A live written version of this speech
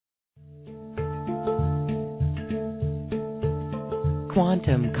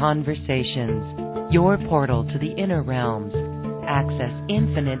Quantum Conversations, your portal to the inner realms. Access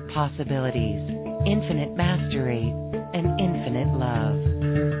infinite possibilities, infinite mastery, and infinite love.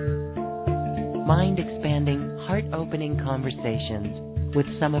 Mind-expanding, heart-opening conversations with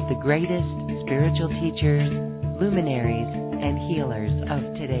some of the greatest spiritual teachers, luminaries, and healers of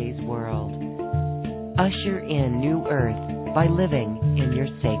today's world. Usher in new earth by living in your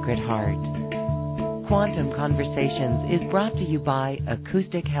sacred heart. Quantum Conversations is brought to you by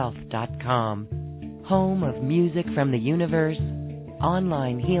AcousticHealth.com, home of music from the universe,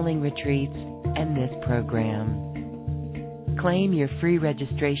 online healing retreats, and this program. Claim your free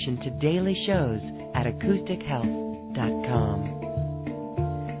registration to daily shows at AcousticHealth.com.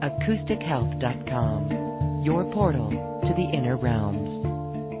 AcousticHealth.com, your portal to the inner realms.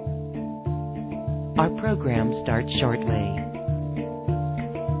 Our program starts shortly.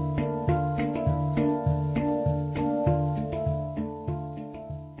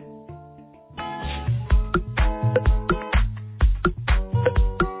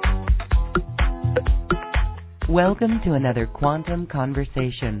 Welcome to another Quantum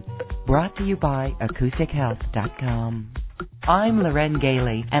Conversation, brought to you by AcousticHealth.com. I'm Loren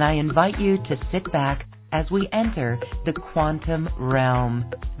Gailey, and I invite you to sit back as we enter the quantum realm,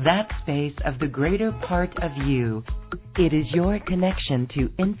 that space of the greater part of you. It is your connection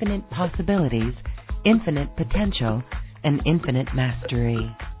to infinite possibilities, infinite potential, and infinite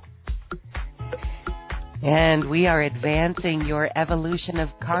mastery. And we are advancing your evolution of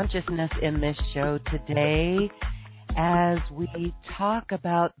consciousness in this show today as we talk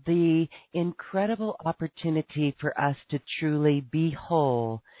about the incredible opportunity for us to truly be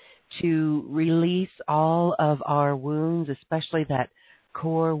whole, to release all of our wounds, especially that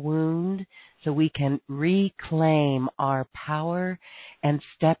core wound, so we can reclaim our power and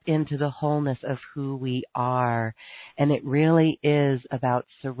step into the wholeness of who we are. And it really is about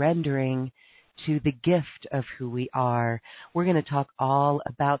surrendering to the gift of who we are. We're going to talk all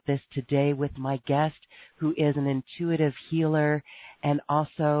about this today with my guest, who is an intuitive healer and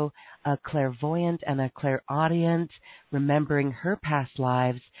also a clairvoyant and a clairaudient, remembering her past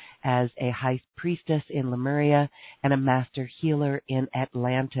lives as a high priestess in Lemuria and a master healer in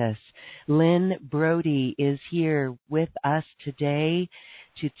Atlantis. Lynn Brody is here with us today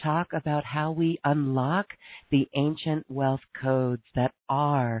to talk about how we unlock the ancient wealth codes that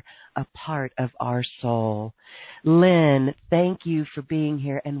are a part of our soul. Lynn, thank you for being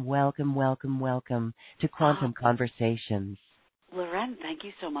here, and welcome, welcome, welcome to Quantum Conversations. Loren, thank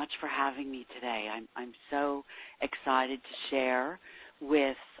you so much for having me today. I'm so excited to share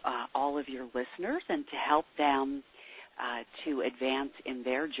with all of your listeners and to help them to advance in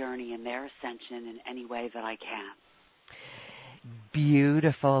their journey and their ascension in any way that I can.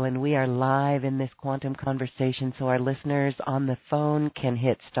 Beautiful, and we are live in this quantum conversation, so our listeners on the phone can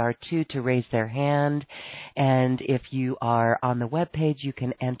hit *2 to raise their hand, and if you are on the webpage, you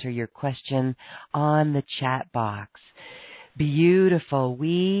can enter your question on the chat box. Beautiful.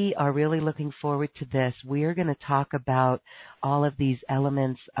 We are really looking forward to this. We are going to talk about all of these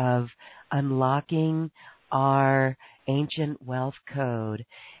elements of unlocking our ancient wealth code,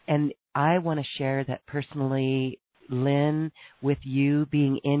 and I want to share that personally, Lynn, with you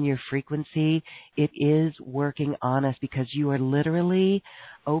being in your frequency, it is working on us because you are literally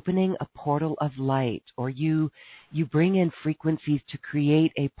opening a portal of light, or you bring in frequencies to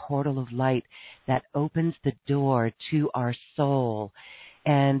create a portal of light that opens the door to our soul.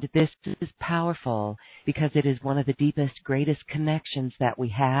 And this is powerful because it is one of the deepest, greatest connections that we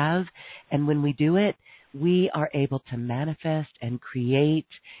have. And when we do it, we are able to manifest and create,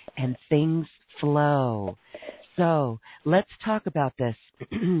 and things flow. So let's talk about this.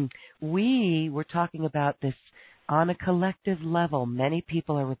 We were talking about this on a collective level. Many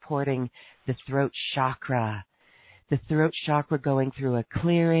people are reporting the throat chakra going through a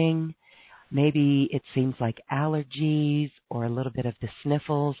clearing. Maybe it seems like allergies or a little bit of the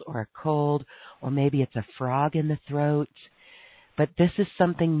sniffles or a cold, or maybe it's a frog in the throat. But this is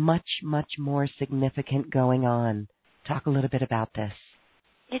something much, much more significant going on. Talk a little bit about this.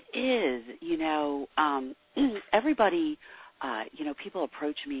 It is, everybody, people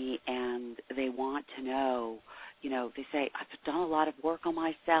approach me and they want to know, they say, I've done a lot of work on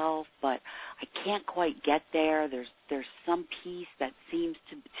myself, but I can't quite get there. There's some piece that seems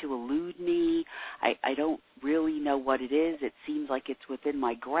to elude me. I don't really know what it is. It seems like it's within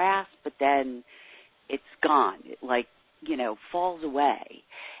my grasp, but then it's gone. It falls away.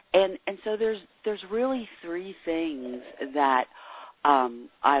 And so there's really three things that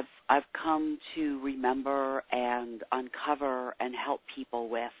I've come to remember and uncover and help people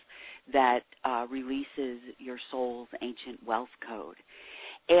with that releases your soul's ancient wealth code.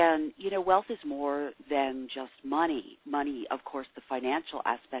 And, wealth is more than just money. Money, of course, the financial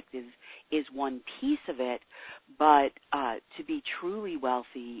aspect is one piece of it, but to be truly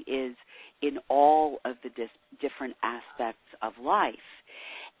wealthy is in all of the different aspects of life.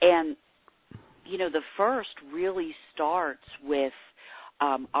 And, the first really starts with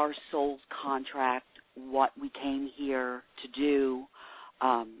our soul's contract, what we came here to do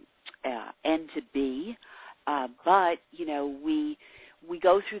and to be. But, we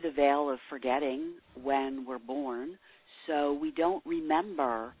go through the veil of forgetting when we're born, so we don't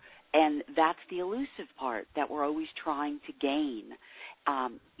remember, and that's the elusive part that we're always trying to gain.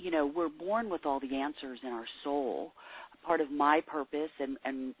 We're born with all the answers in our soul. Part of my purpose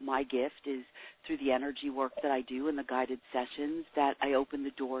and my gift is through the energy work that I do in the guided sessions that I open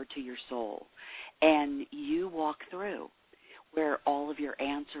the door to your soul, and you walk through where all of your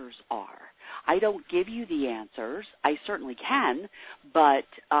answers are. I don't give you the answers. I certainly can, but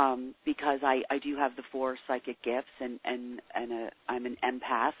because I do have the 4 psychic gifts and I'm an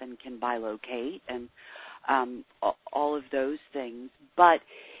empath and can bilocate and all of those things. But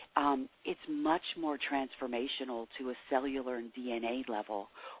it's much more transformational to a cellular and DNA level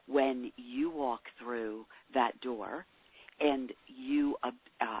when you walk through that door and you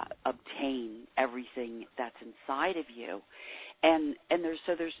obtain everything that's inside of you. And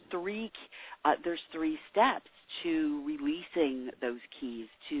there's 3 steps to releasing those keys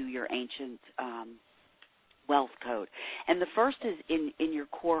to your ancient wealth code. And the first is in your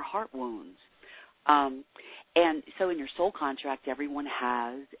core heart wounds. And so in your soul contract, everyone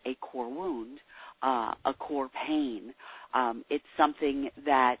has a core wound, a core pain. It's something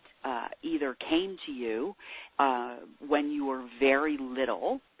that either came to you when you were very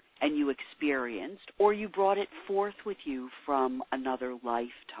little and you experienced, or you brought it forth with you from another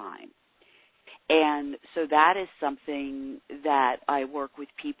lifetime. And so that is something that I work with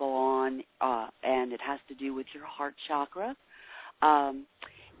people on, and it has to do with your heart chakra,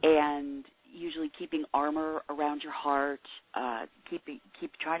 and usually keeping armor around your heart,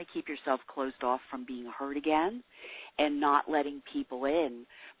 trying to keep yourself closed off from being hurt again, and not letting people in.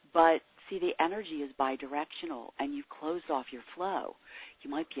 But see, the energy is bidirectional, and you've closed off your flow. You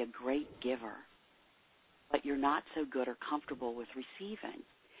might be a great giver, but you're not so good or comfortable with receiving.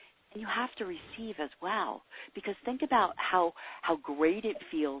 And you have to receive as well, because think about how great it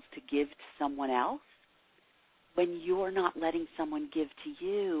feels to give to someone else. When you're not letting someone give to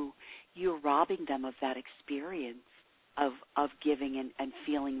you, you're robbing them of that experience of giving and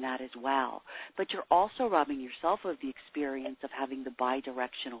feeling that as well. But you're also robbing yourself of the experience of having the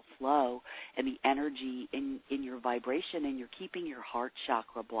bidirectional flow and the energy in your vibration, and you're keeping your heart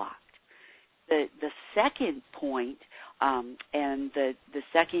chakra blocked. The second point and the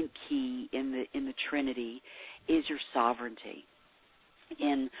second key in the Trinity is your sovereignty,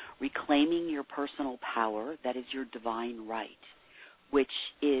 in reclaiming your personal power, that is your divine right, which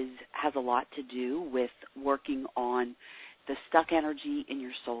has a lot to do with working on the stuck energy in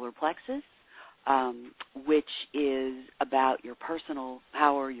your solar plexus, which is about your personal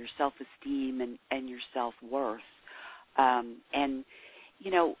power, your self-esteem, and your self-worth. And,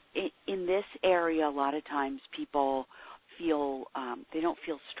 in this area, a lot of times people feel they don't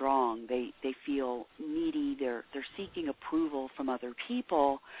feel strong. They feel needy. They're seeking approval from other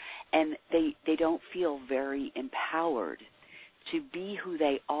people, and they don't feel very empowered to be who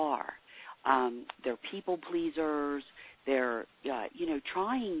they are. They're people pleasers. They're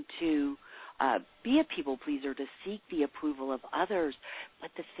trying to be a people pleaser, to seek the approval of others.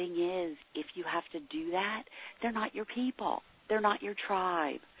 But the thing is, if you have to do that, they're not your people. They're not your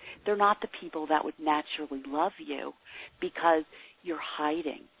tribe. They're not the people that would naturally love you, because you're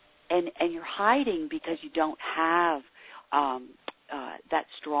hiding. And you're hiding because you don't have that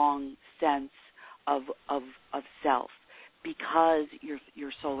strong sense of self, because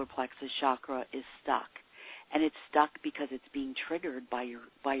your solar plexus chakra is stuck. And it's stuck because it's being triggered by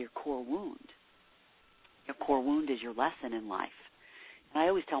your core wound. Your core wound is your lesson in life. And I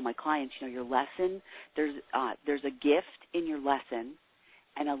always tell my clients, your lesson, there's a gift in your lesson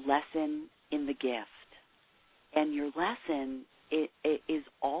and a lesson in the gift. And your lesson is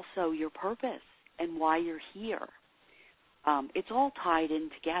also your purpose and why you're here. It's all tied in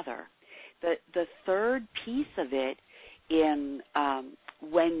together. The third piece of it,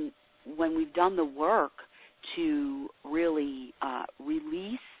 when we've done the work to really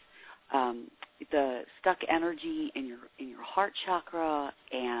release the stuck energy in your heart chakra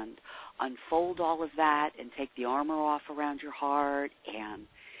and unfold all of that and take the armor off around your heart and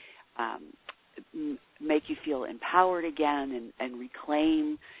make you feel empowered again and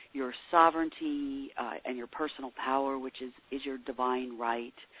reclaim your sovereignty and your personal power, which is your divine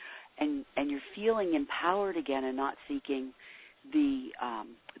right, and you're feeling empowered again and not seeking the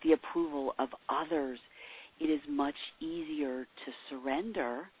approval of others, it is much easier to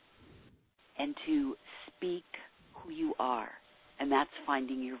surrender and to speak who you are, and that's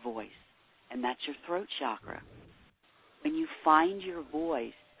finding your voice, and that's your throat chakra. When you find your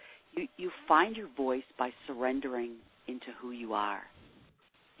voice, you find your voice by surrendering into who you are,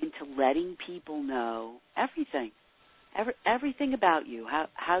 into letting people know everything about you,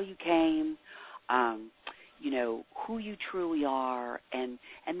 how you came, who you truly are, and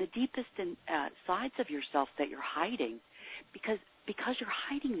the deepest sides of yourself that you're hiding, because you're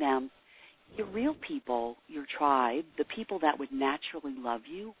hiding them. Your real people, your tribe, the people that would naturally love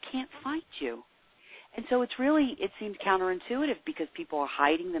you, can't find you. And so it seems counterintuitive, because people are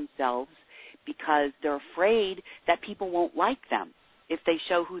hiding themselves because they're afraid that people won't like them if they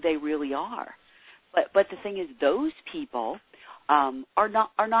show who they really are. But the thing is, those people are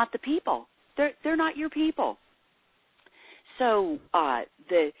not the people. They're not your people. So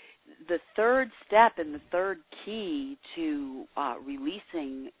the third step and the third key to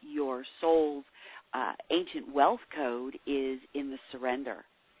releasing your soul's ancient wealth code is in the surrender,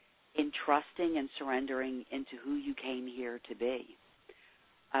 in trusting and surrendering into who you came here to be.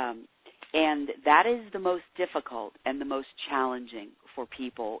 And that is the most difficult and the most challenging for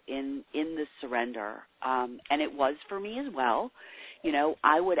people in the surrender. And it was for me as well.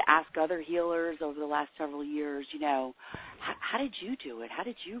 I would ask other healers over the last several years, how did you do it? How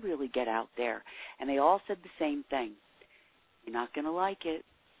did you really get out there? And they all said the same thing. You're not going to like it.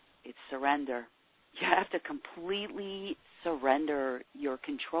 It's surrender. You have to completely surrender your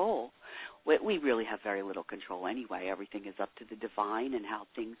control. We really have very little control anyway. Everything is up to the divine and how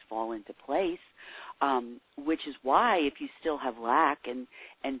things fall into place, which is why if you still have lack and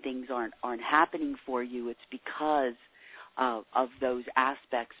things aren't happening for you, it's because of those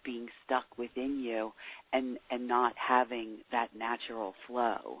aspects being stuck within you and not having that natural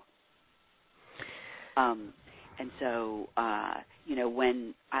flow. And so,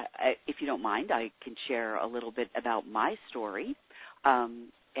 when if you don't mind, I can share a little bit about my story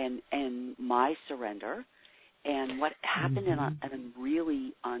and my surrender and what happened, and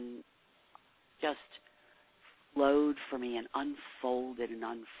really just flowed for me and unfolded and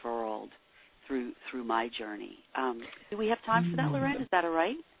unfurled through my journey. Do we have time for that, Lorraine? Is that all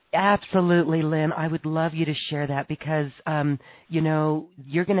right? Absolutely, Lynn. I would love you to share that because,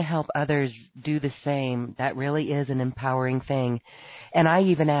 you're going to help others do the same. That really is an empowering thing. And I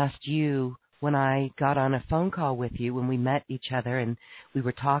even asked you when I got on a phone call with you, when we met each other and we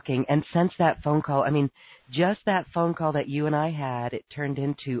were talking, and since that phone call, just that phone call that you and I had, it turned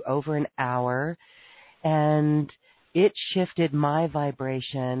into over an hour, and it shifted my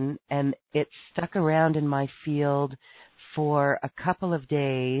vibration, and it stuck around in my field for a couple of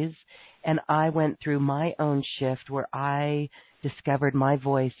days, and I went through my own shift where I discovered my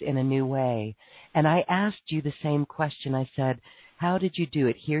voice in a new way. And I asked you the same question. I said, how did you do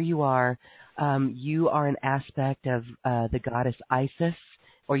it? Here you are. You are an aspect of the goddess Isis,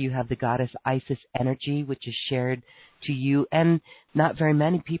 or you have the goddess Isis energy, which is shared to you and not very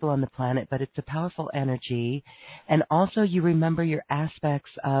many people on the planet, but it's a powerful energy. And also you remember your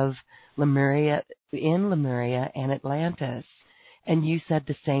aspects of Lemuria and Atlantis. And you said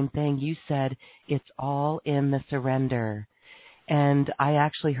the same thing. You said it's all in the surrender. And I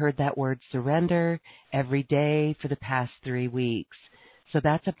actually heard that word surrender every day for the past 3 weeks. So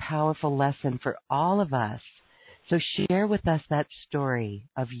that's a powerful lesson for all of us. So share with us that story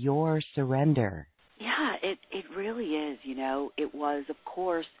of your surrender. Yeah, it really is. It was, of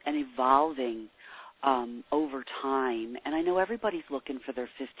course, an evolving over time. And I know everybody's looking for their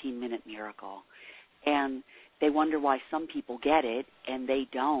 15-minute miracle. And they wonder why some people get it and they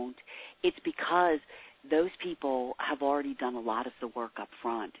don't. It's because those people have already done a lot of the work up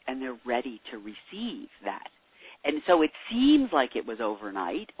front, and they're ready to receive that. And so it seems like it was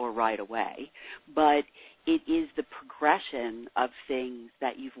overnight or right away, but it is the progression of things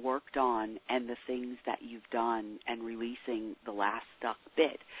that you've worked on and the things that you've done and releasing the last stuck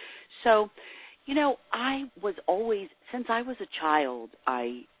bit. So, I was always, since I was a child,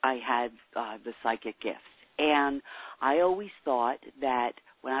 I had the psychic gifts. And I always thought that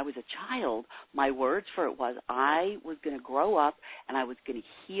when I was a child, my words for it was I was going to grow up and I was going to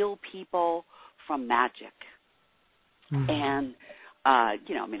heal people from magic. Mm-hmm. And,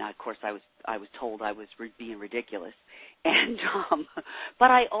 of course I was told I was being ridiculous. And,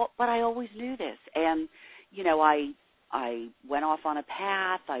 but I always knew this. And, I went off on a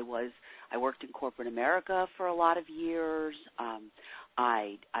path. I worked in corporate America for a lot of years.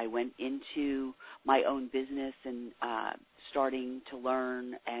 I went into my own business and starting to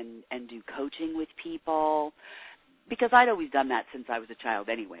learn and do coaching with people, because I'd always done that since I was a child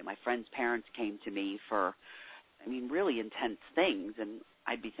anyway. My friends' parents came to me for, really intense things, and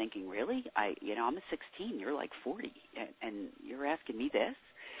I'd be thinking, really? I'm a 16, you're like 40, and you're asking me this?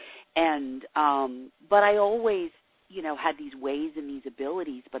 And but I always, had these ways and these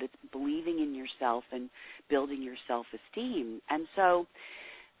abilities, but it's believing in yourself and building your self-esteem. And so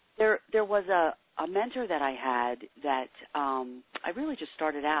there was a mentor that I had that I really just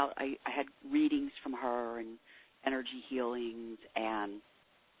started out. I had readings from her and energy healings, and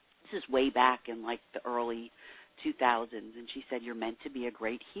this is way back in like the early 2000s, and she said, "You're meant to be a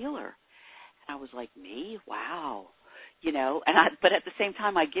great healer." And I was like, "Me? Wow." But at the same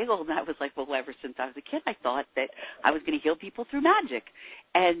time I giggled, and I was like, well, ever since I was a kid, I thought that I was going to heal people through magic.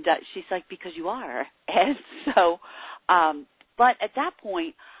 And she's like, because you are. And so, but at that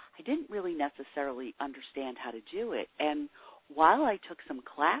point, I didn't really necessarily understand how to do it. And while I took some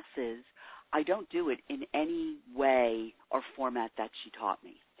classes, I don't do it in any way or format that she taught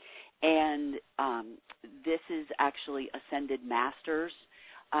me. And this is actually Ascended Masters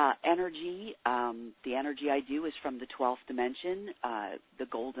energy. The energy I do is from the 12th dimension, the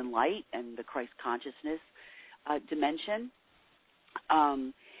golden light and the Christ consciousness dimension.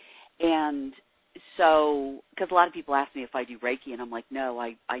 And so, because a lot of people ask me if I do Reiki, and I'm like, no,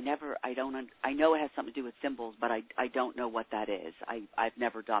 I know it has something to do with symbols, but I don't know what that is. I've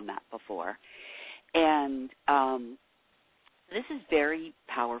never done that before. And this is very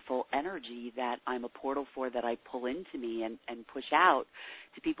powerful energy that I'm a portal for, that I pull into me and push out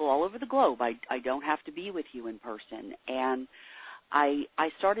to people all over the globe. I don't have to be with you in person. And I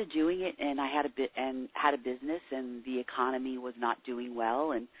started doing it, and I had a business, and the economy was not doing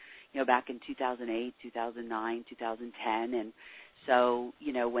well, and back in 2008, 2009, 2010, and so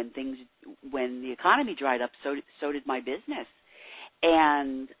when the economy dried up, so did my business,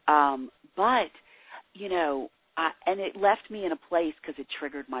 and but and it left me in a place because it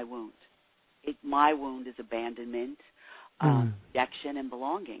triggered my wound. My wound is abandonment, rejection, and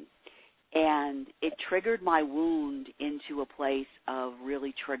belonging. And it triggered my wound into a place of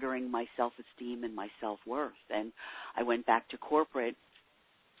really triggering my self-esteem and my self-worth. And I went back to corporate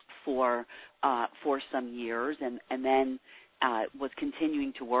for some years, and then was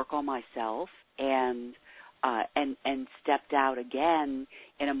continuing to work on myself and stepped out again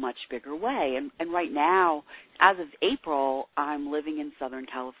in a much bigger way. And right now, as of April, I'm living in Southern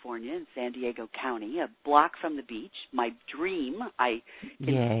California in San Diego County, a block from the beach. My dream, I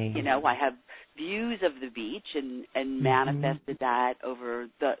have views of the beach and manifested that over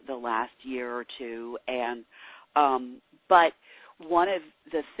the last year or two. And but one of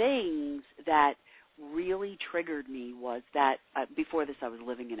the things that really triggered me was that before this I was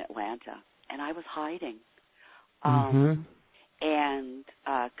living in Atlanta, and I was hiding. And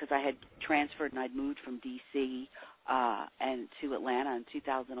because I had transferred and I'd moved from D.C. and to Atlanta in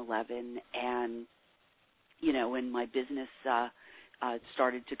 2011, and when my business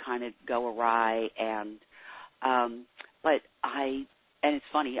started to kind of go awry, and it's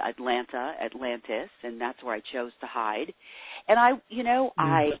funny, Atlantis, and that's where I chose to hide. And I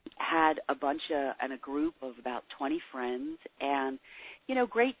had a group of about 20 friends, and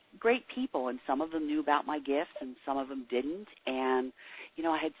great people, and some of them knew about my gifts and some of them didn't. And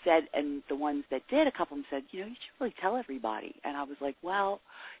I had said, and the ones that did, a couple of them said, you should really tell everybody. And I was like, well,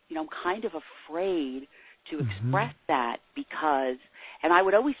 I'm kind of afraid to express that because, and I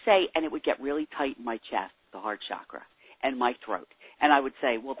would always say, and it would get really tight in my chest, the heart chakra, and my throat. And I would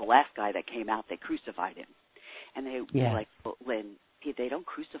say, well, the last guy that came out, they crucified him. And they were like, well, Lynn, they don't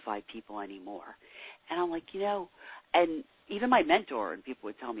crucify people anymore. And I'm like, and even my mentor and people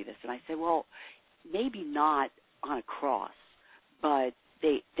would tell me this, and I say, well, maybe not on a cross, but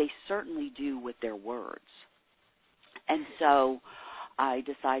they certainly do with their words. And so I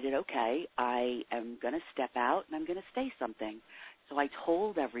decided, okay, I am going to step out and I'm going to say something. So I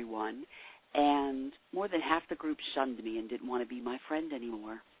told everyone, and more than half the group shunned me and didn't want to be my friend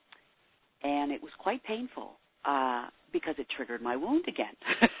anymore. And it was quite painful because it triggered my wound again.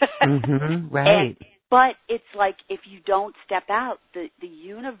 Right. But it's like if you don't step out, the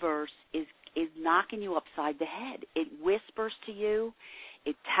universe is knocking you upside the head. It whispers to you.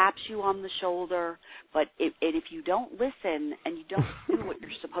 It taps you on the shoulder. But if you don't listen and you don't do what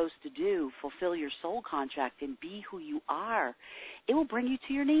you're supposed to do, fulfill your soul contract and be who you are, it will bring you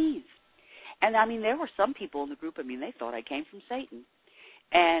to your knees. And, there were some people in the group, they thought I came from Satan.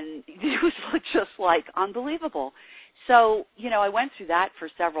 And it was just like unbelievable. So, I went through that for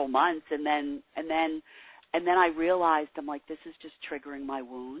several months, and then and then I realized, I'm like, this is just triggering my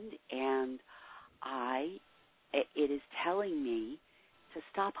wound, and it is telling me to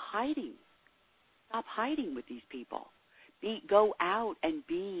stop hiding with these people. Go out and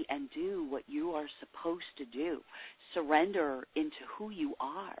be and do what you are supposed to do. Surrender into who you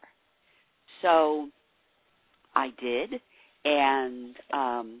are. So I did, and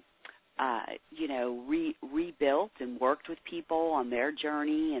rebuilt and worked with people on their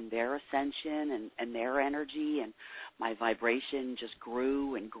journey and their ascension and their energy, and my vibration just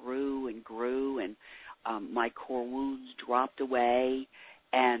grew and grew and grew, and my core wounds dropped away,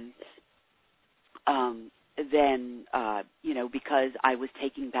 and then because I was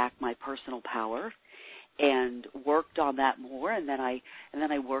taking back my personal power and worked on that more, and then I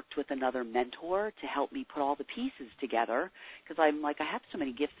worked with another mentor to help me put all the pieces together, because I'm like, I have so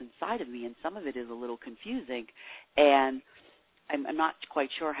many gifts inside of me, and some of it is a little confusing, and I'm not quite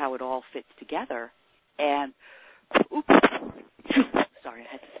sure how it all fits together. And oops, sorry, I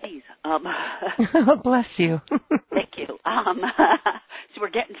had to sneeze. Bless you. Thank you. So we're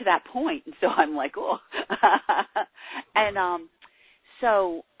getting to that point, and so I'm like, oh. And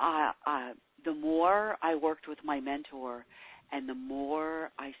so the more I worked with my mentor and the more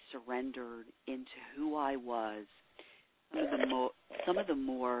I surrendered into who I was, some of the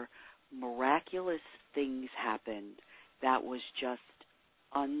more miraculous things happened that was just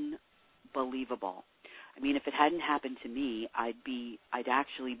unbelievable. I mean, if it hadn't happened to me, I'd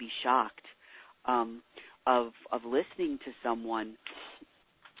actually be shocked of listening to someone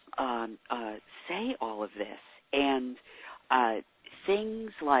say all of this. And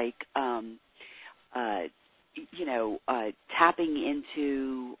things like tapping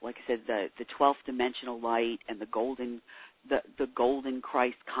into, like I said, the 12th dimensional light and the golden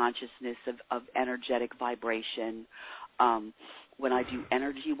Christ consciousness of energetic vibration. When I do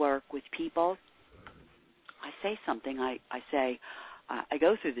energy work with people, I say something. I say, I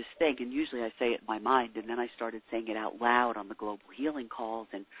go through this thing, and usually I say it in my mind, and then I started saying it out loud on the global healing calls,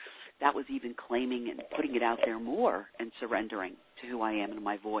 and that was even claiming and putting it out there more and surrendering to who I am in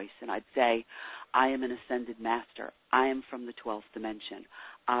my voice. And I'd say, I am an ascended master. I am from the 12th dimension.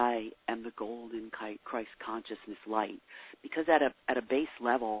 I am the golden Christ consciousness light. Because at a base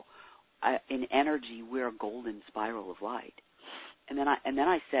level, in energy, we're a golden spiral of light. And then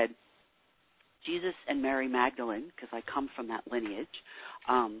I said, Jesus and Mary Magdalene, because I come from that lineage,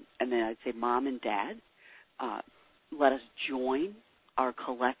 and then I'd say Mom and Dad, let us join our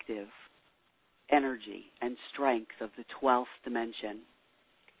collective energy and strength of the 12th dimension,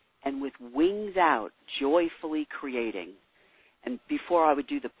 and with wings out, joyfully creating. And before I would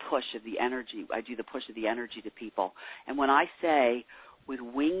do the push of the energy, I do the push of the energy to people. And when I say, with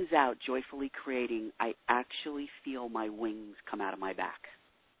wings out, joyfully creating, I actually feel my wings come out of my back.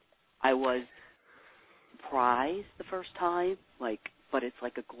 I was surprised the first time, but it's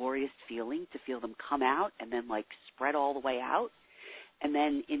like a glorious feeling to feel them come out and then spread all the way out. And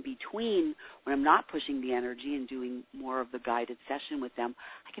then in between, when I'm not pushing the energy and doing more of the guided session with them,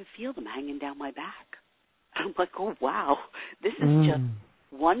 I can feel them hanging down my back. I'm like, oh, wow, this is just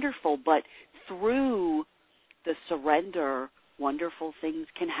wonderful. But through the surrender, wonderful things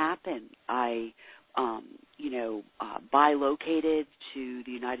can happen. I, bilocated to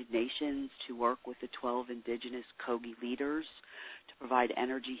the United Nations to work with the 12 indigenous Kogi leaders to provide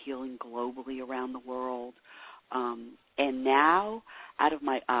energy healing globally around the world. And now, out of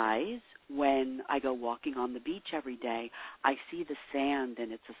my eyes, when I go walking on the beach every day, I see the sand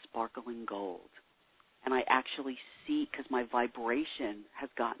and it's a sparkling gold. And I actually see, because my vibration has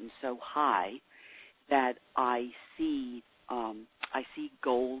gotten so high, that I see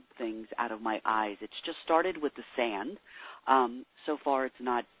gold things out of my eyes. It's just started with the sand. So far, it's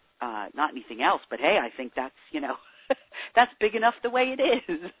not anything else. But hey, I think that's that's big enough the way it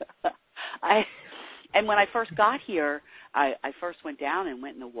is. And when I first got here, I first went down and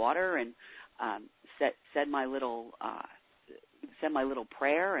went in the water and said my little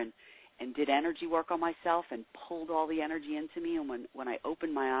prayer and did energy work on myself and pulled all the energy into me. And when I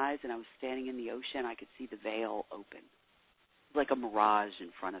opened my eyes and I was standing in the ocean, I could see the veil open, like a mirage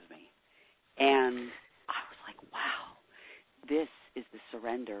in front of me. And I was like, wow, this is the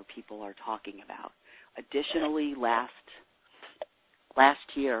surrender people are talking about. Additionally, last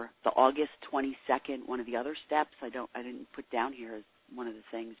year, the August 22nd, one of the other steps I didn't put down here as one of the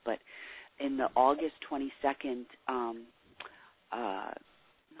things, but in the August 22nd,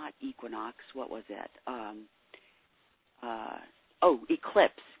 not equinox, what was it?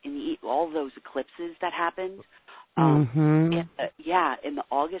 Eclipse. In all those eclipses that happened. In the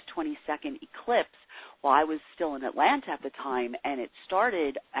August 22nd eclipse, Well, I was still in Atlanta at the time, and it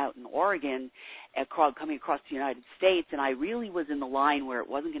started out in Oregon, coming across the United States, and I really was in the line where it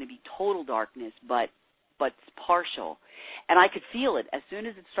wasn't going to be total darkness, but partial. And I could feel it. As soon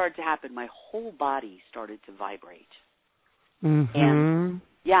as it started to happen, my whole body started to vibrate. Mm-hmm. And,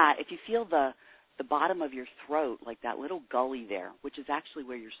 yeah, if you feel the bottom of your throat, like that little gully there, which is actually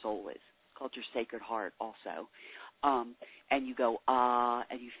where your soul is, it's called your sacred heart also, and you go,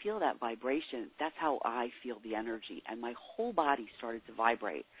 and you feel that vibration, that's how I feel the energy. And my whole body started to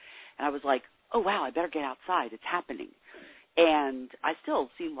vibrate. And I was like, oh, wow, I better get outside. It's happening. And I still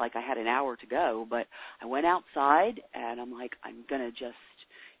seemed like I had an hour to go, but I went outside, and I'm like, I'm going to just,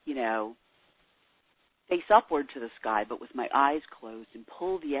 face upward to the sky, but with my eyes closed, and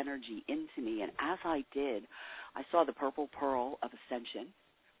pull the energy into me. And as I did, I saw the purple pearl of ascension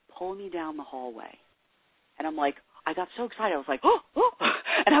pull me down the hallway. And I'm like, I got so excited. I was like, oh.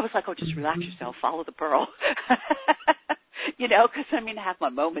 And I was like, oh, just relax yourself. Follow the pearl. Because, I have my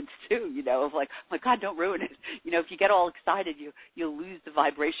moments, too, of like, oh, my God, don't ruin it. If you get all excited, you'll lose the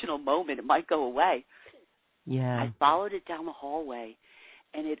vibrational moment. It might go away. Yeah. I followed it down the hallway,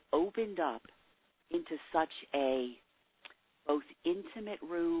 and it opened up into such a both intimate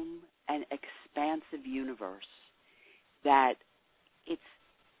room and expansive universe that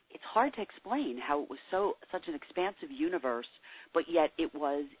it's hard to explain how it was such an expansive universe, but yet it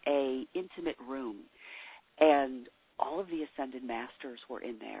was a intimate room. And all of the ascended masters were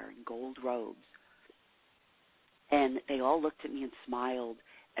in there in gold robes. And they all looked at me and smiled,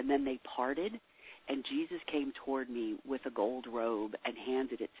 and then they parted, and Jesus came toward me with a gold robe and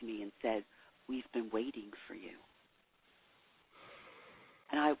handed it to me and said, we've been waiting for you.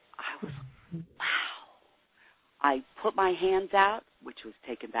 And I was, wow. I put my hands out, which was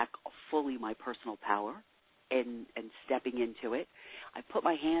taking back fully my personal power and stepping into it. I put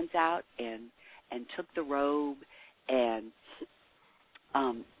my hands out and took the robe, and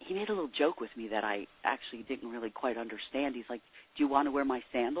he made a little joke with me that I actually didn't really quite understand. He's like, do you want to wear my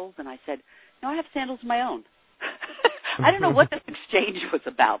sandals? And I said, no, I have sandals of my own. I don't know what this exchange was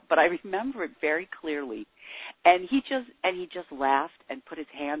about, but I remember it very clearly. And he just laughed and put his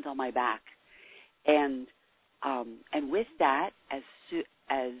hand on my back. And with that, as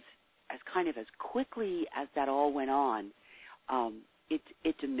kind of as quickly as that all went on,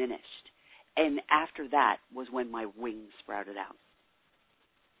 it diminished. And after that was when my wings sprouted out.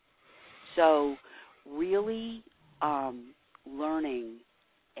 So really learning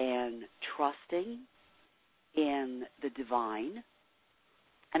and trusting in the divine.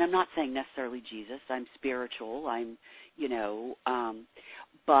 And I'm not saying necessarily Jesus. I'm spiritual. I'm,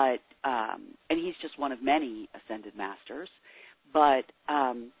 and he's just one of many ascended masters. But,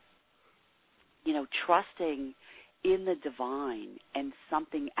 trusting in the divine and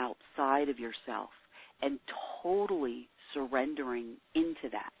something outside of yourself and totally surrendering into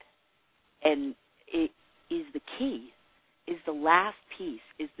that. And it is the key, is the last piece,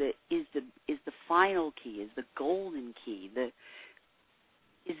 is the final key, is the golden key,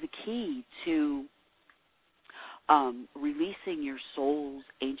 is the key to releasing your soul's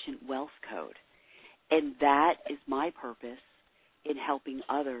ancient wealth code. And that is my purpose in helping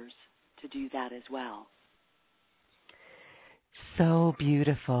others to do that as well. So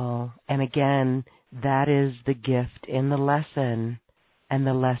beautiful. And again, that is the gift in the lesson and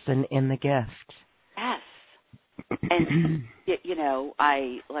the lesson in the gift. Yes. And,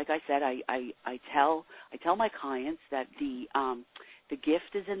 like I said, I tell my clients that the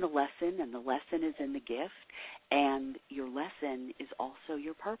gift is in the lesson and the lesson is in the gift, and your lesson is also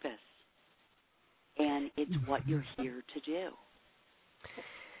your purpose. And it's what you're here to do.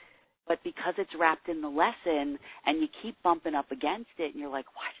 But because it's wrapped in the lesson and you keep bumping up against it and you're like,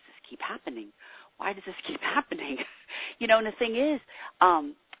 why does this keep happening? Why does this keep happening? And the thing is,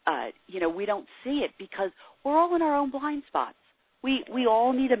 we don't see it because we're all in our own blind spots. We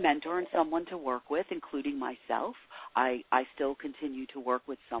all need a mentor and someone to work with, including myself. I still continue to work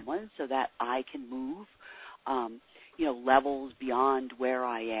with someone so that I can move, levels beyond where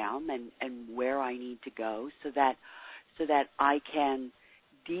I am and where I need to go so that I can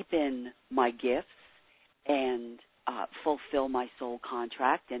deepen my gifts and fulfill my soul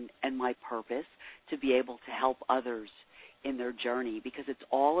contract and my purpose to be able to help others in their journey, because it's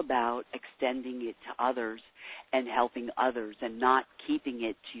all about extending it to others and helping others and not keeping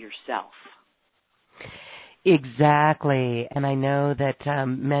it to yourself. Exactly. And I know that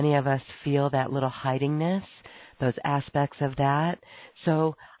many of us feel that little hidingness, those aspects of that.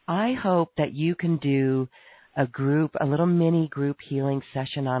 So I hope that you can do a little mini group healing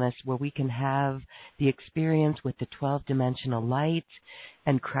session on us where we can have the experience with the 12-dimensional light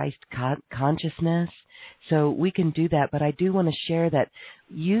and Christ consciousness. So we can do that, but I do want to share that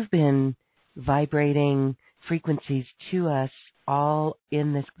you've been vibrating frequencies to us all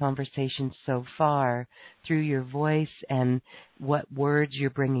in this conversation so far through your voice and what words you're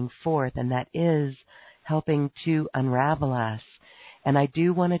bringing forth, and that is helping to unravel us. And I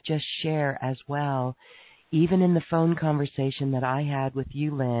do want to just share as well, even in the phone conversation that I had with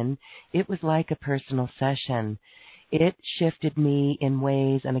you, Lynn, it was like a personal session. It shifted me in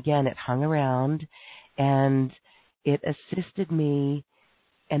ways, and again, it hung around, and it assisted me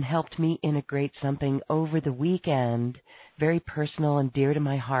and helped me integrate something over the weekend, very personal and dear to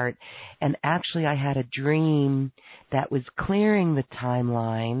my heart. And actually, I had a dream that was clearing the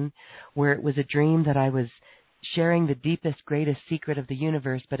timeline, where it was a dream that I was sharing the deepest, greatest secret of the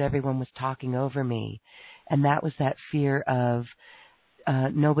universe, but everyone was talking over me. And that was that fear of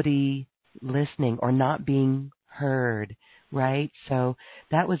nobody listening or not being heard, right? So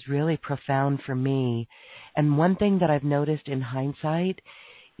that was really profound for me. And one thing that I've noticed in hindsight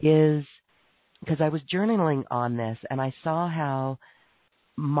is, because I was journaling on this, and I saw how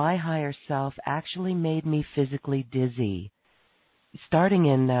my higher self actually made me physically dizzy starting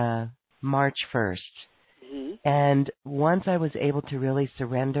in March 1st. Mm-hmm. And once I was able to really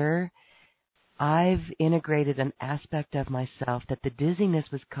surrender, I've integrated an aspect of myself that the dizziness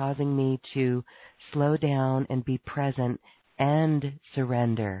was causing me to slow down and be present and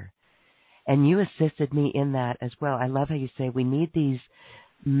surrender. And you assisted me in that as well. I love how you say we need these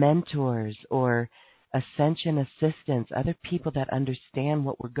mentors or ascension assistants, other people that understand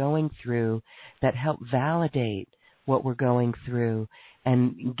what we're going through, that help validate what we're going through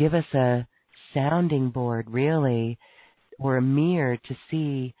and give us a sounding board, really, or a mirror to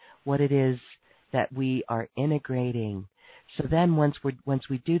see what it is that we are integrating. So then once we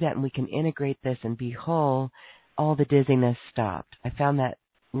do that and we can integrate this and be whole, all the dizziness stopped. I found that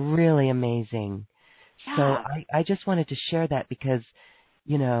really amazing. Yeah. So I just wanted to share that because,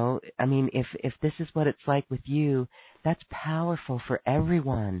 you know, I mean, if this is what it's like with you, that's powerful for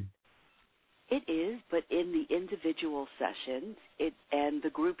everyone. It is, but in the individual sessions and the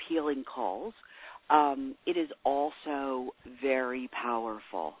group healing calls, it is also very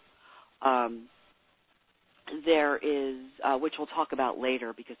powerful. There is, which we'll talk about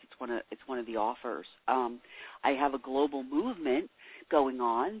later because it's one of the offers. I have a global movement going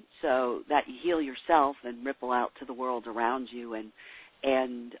on so that you heal yourself and ripple out to the world around you.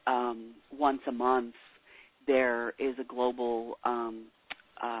 And once a month, there is a global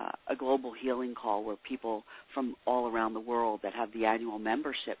healing call where people from all around the world that have the annual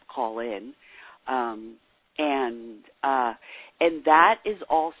membership call in, and that is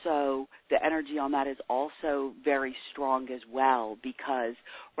also, the energy on that is also very strong as well, because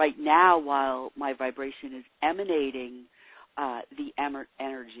right now, while my vibration is emanating the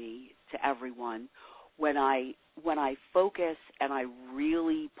energy to everyone, when I focus and I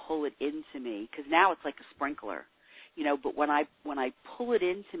really pull it into me, because now it's like a sprinkler, you know, but when I pull it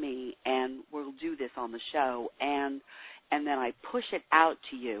into me, and we'll do this on the show, and then I push it out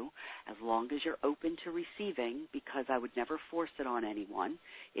to you, as long as you're open to receiving, because I would never force it on anyone.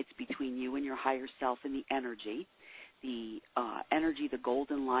 It's between you and your higher self and the energy. The energy, the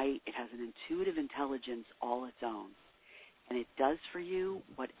golden light, it has an intuitive intelligence all its own, and it does for you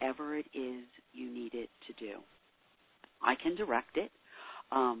whatever it is you need it to do. I can direct it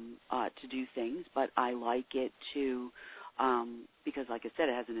to do things, but I like it to, because like I said,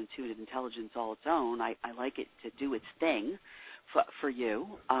 it has an intuitive intelligence all its own. I like it to do its thing for you.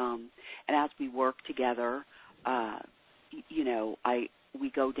 And as we work together, you know,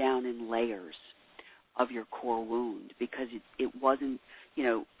 we go down in layers of your core wound, because it wasn't, you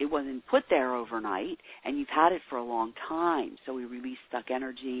know, it wasn't put there overnight, and you've had it for a long time. So we release stuck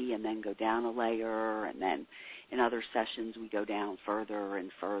energy and then go down a layer, and then in other sessions we go down further and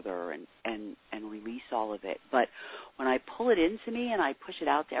further and release all of it. But when I pull it into me and I push it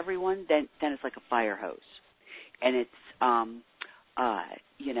out to everyone, then it's like a fire hose. And it's,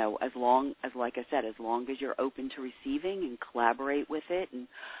 you know, as long as, like I said, as long as you're open to receiving and collaborate with it. And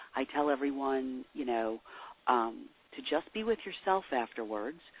I tell everyone, you know, to just be with yourself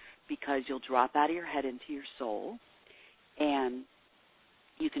afterwards, because you'll drop out of your head into your soul, and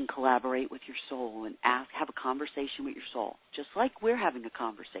you can collaborate with your soul and have a conversation with your soul, just like we're having a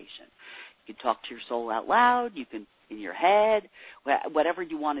conversation. You can talk to your soul out loud. You can, in your head, whatever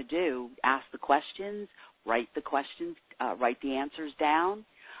you want to do, ask the questions, write the answers down.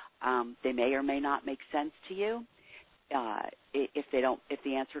 They may or may not make sense to you, if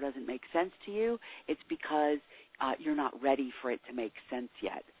the answer doesn't make sense to you, it's because you're not ready for it to make sense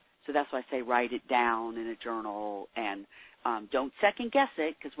yet. So that's why I say write it down in a journal, and don't second guess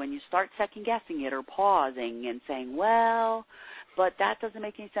it, because when you start second guessing it or pausing and saying, well, but that doesn't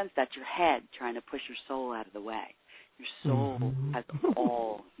make any sense, that's your head trying to push your soul out of the way. Your soul has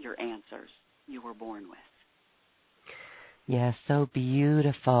all your answers you were born with. Yes, so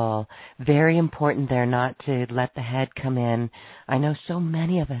beautiful. Very important there not to let the head come in. I know so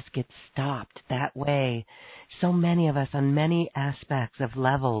many of us get stopped that way. So many of us on many aspects of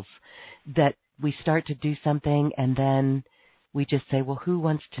levels that we start to do something and then we just say, well, who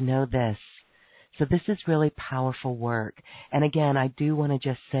wants to know this? So this is really powerful work. And again, I do want to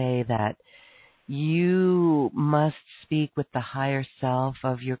just say that you must speak with the higher self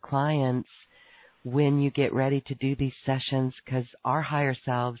of your clients when you get ready to do these sessions, because our higher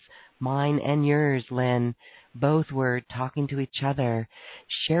selves, mine and yours, Lynn, both were talking to each other.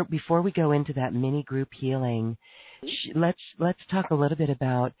 Share before we go into that mini group healing. Let's talk a little bit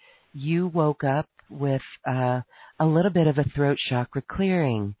about you woke up with a little bit of a throat chakra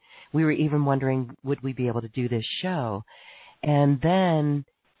clearing. We were even wondering, would we be able to do this show? And then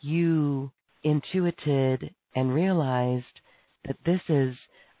you intuited and realized that this is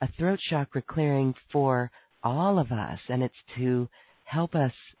a throat chakra clearing for all of us, and it's to help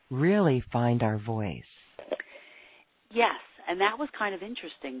us really find our voice. Yes, and that was kind of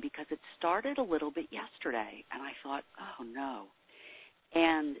interesting because it started a little bit yesterday, and I thought, oh, no.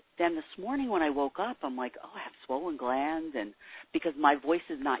 And then this morning when I woke up, I'm like, oh, I have swollen glands, and because my voice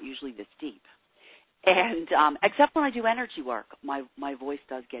is not usually this deep. And except when I do energy work, my voice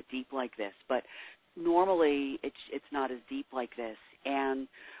does get deep like this, but normally it's not as deep like this. And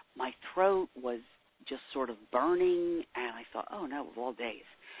my throat was just sort of burning, and I thought, oh no, of all days.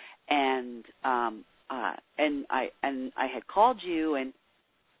 And I had called you, and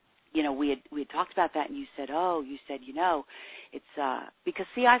you know we had talked about that, and you said it's because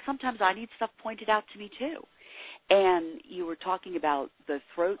see, sometimes I need stuff pointed out to me too. And you were talking about the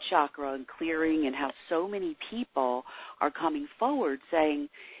throat chakra and clearing, and how so many people are coming forward saying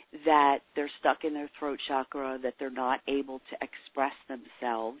that they're stuck in their throat chakra, that they're not able to express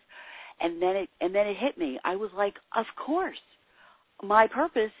themselves. And then it hit me. I was like, of course. My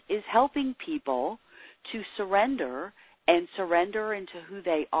purpose is helping people to surrender into who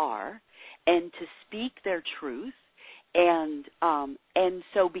they are and to speak their truth. And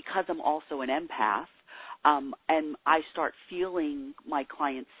so because I'm also an empath, and I start feeling my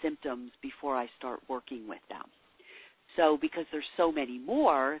clients' symptoms before I start working with them. So because there's so many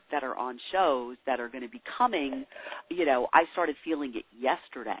more that are on shows that are going to be coming, I started feeling it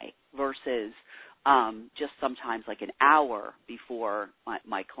yesterday versus just sometimes like an hour before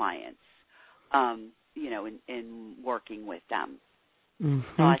my clients, in working with them. Mm-hmm.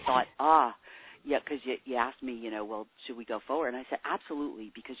 So I thought, because you asked me, well, should we go forward? And I said,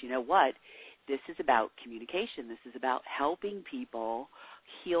 absolutely, because you know what? This is about communication. This is about helping people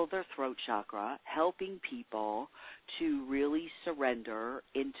heal their throat chakra, helping people to really surrender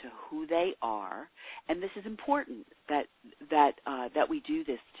into who they are. And this is important that we do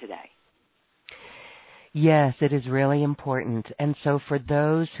this today. Yes, it is really important. And so for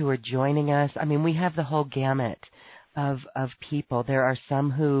those who are joining us, I mean, we have the whole gamut of people. There are some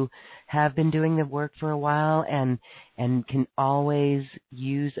who have been doing the work for a while and can always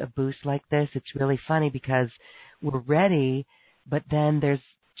use a boost like this. It's really funny because we're ready, but then there's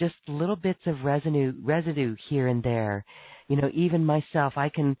just little bits of residue here and there. Even myself, I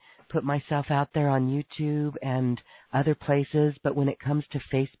can put myself out there on YouTube and other places, but when it comes to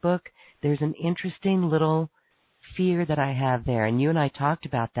Facebook, there's an interesting little fear that I have there, and you and I talked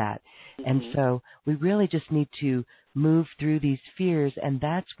about that. Mm-hmm. And so we really just need to move through these fears, and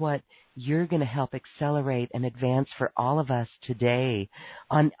that's what you're going to help accelerate and advance for all of us today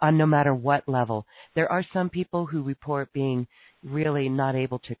on no matter what level. There are some people who report being really not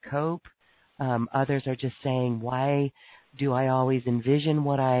able to cope. Others are just saying, why do I always envision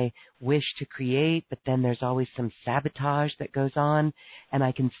what I wish to create, but then there's always some sabotage that goes on, and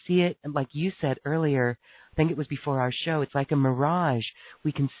I can see it. And like you said earlier, I think it was before our show, it's like a mirage.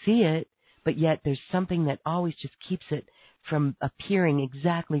 We can see it, but yet there's something that always just keeps it from appearing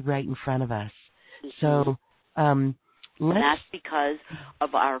exactly right in front of us. Mm-hmm. So and that's because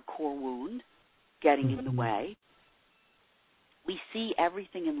of our core wound getting mm-hmm. in the way. We see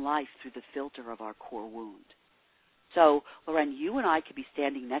everything in life through the filter of our core wound. So, Lorraine, you and I could be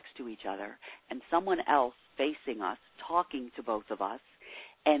standing next to each other and someone else facing us, talking to both of us,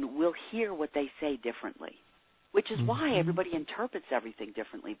 and we'll hear what they say differently. which is why Mm-hmm. everybody interprets everything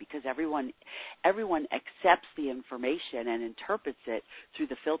differently, because everyone accepts the information and interprets it through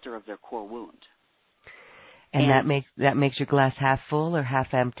the filter of their core wound. And that makes your glass half full or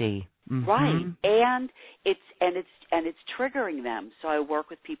half empty. Right, Mm-hmm. and it's triggering them. So I work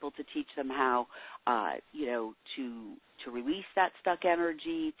with people to teach them how, to release that stuck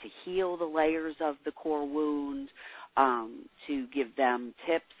energy, to heal the layers of the core wound, to give them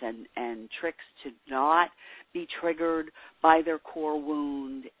tips and tricks to not be triggered by their core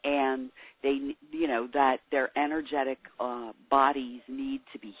wound, and that their energetic bodies need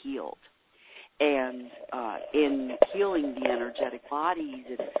to be healed. And in healing the energetic bodies,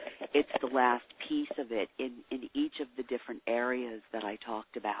 it's the last piece of it in each of the different areas that I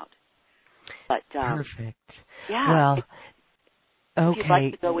talked about. But Perfect. yeah. Well, If you'd like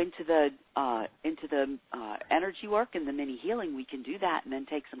okay. to go into the energy work and the mini healing, we can do that, and then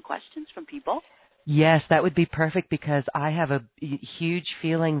take some questions from people. Yes, that would be perfect, because I have a huge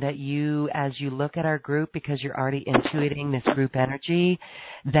feeling that you, as you look at our group, because you're already intuiting this group energy,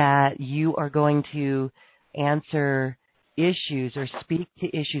 that you are going to answer issues or speak to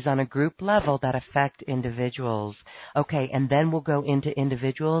issues on a group level that affect individuals. Okay, and then we'll go into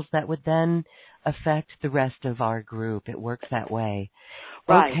individuals that would then affect the rest of our group. It works that way.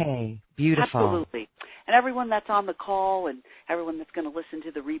 Right. Okay, beautiful. Absolutely. And everyone that's on the call and everyone that's going to listen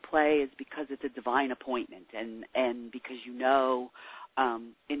to the replay is because it's a divine appointment, and because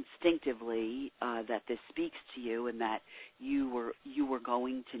instinctively that this speaks to you, and that you were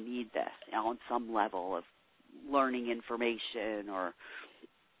going to need this on some level of learning information or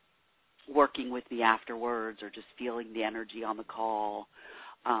working with me afterwards or just feeling the energy on the call.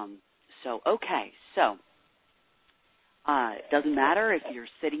 It doesn't matter if you're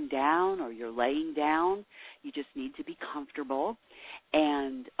sitting down or you're laying down. You just need to be comfortable.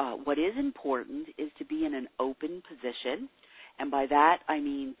 And what is important is to be in an open position. And by that, I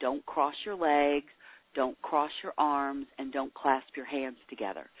mean don't cross your legs, don't cross your arms, and don't clasp your hands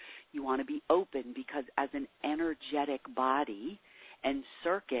together. You want to be open, because as an energetic body and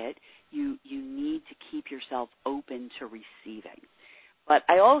circuit, you need to keep yourself open to receiving. But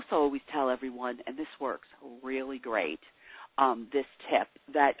I also always tell everyone, and this works really great, this tip,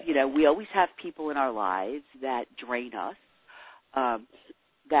 that, we always have people in our lives that drain us, and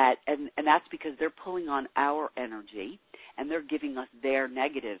that's because they're pulling on our energy, and they're giving us their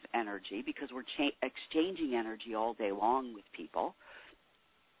negative energy, because we're exchanging energy all day long with people.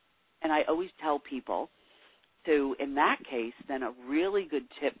 And I always tell people to, in that case, then a really good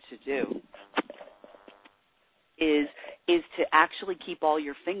tip to do is to actually keep all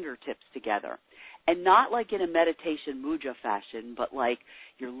your fingertips together. And not like in a meditation mudra fashion, but like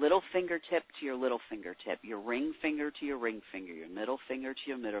your little fingertip to your little fingertip, your ring finger to your ring finger, your middle finger to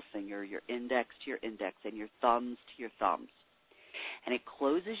your middle finger, your index to your index, and your thumbs to your thumbs. And it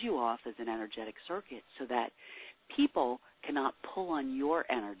closes you off as an energetic circuit so that people cannot pull on your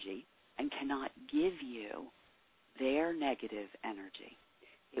energy and cannot give you their negative energy.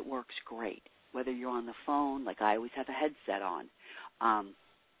 It works great. Whether you're on the phone, like I always have a headset on,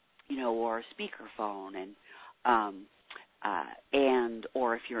 or a speakerphone, and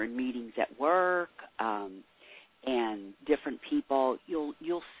or if you're in meetings at work, and different people,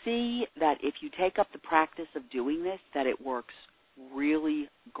 you'll see that if you take up the practice of doing this, that it works really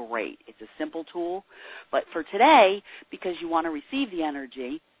great. It's a simple tool, but for today, because you want to receive the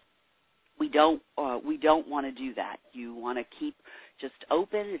energy, we don't want to do that. You want to keep just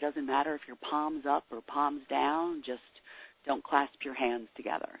open. It doesn't matter if your palms up or palms down. Just don't clasp your hands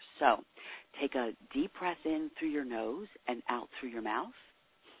together. So take a deep breath in through your nose and out through your mouth.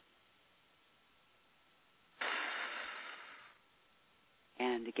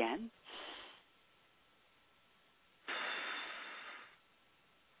 And again.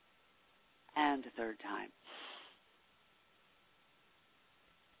 And a third time.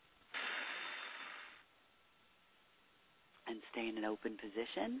 And stay in an open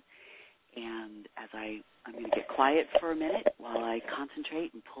position. And as I'm going to get quiet for a minute while I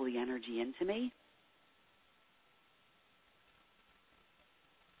concentrate and pull the energy into me.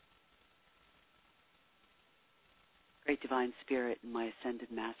 Great Divine Spirit and my Ascended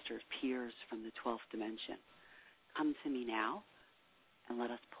Master peers from the 12th dimension, come to me now and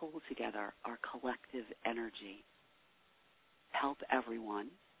let us pull together our collective energy to help everyone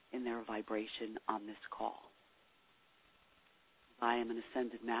in their vibration on this call. I am an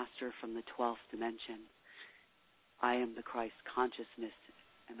Ascended Master from the 12th dimension. I am the Christ consciousness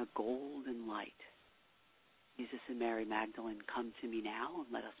and the golden light. Jesus and Mary Magdalene, come to me now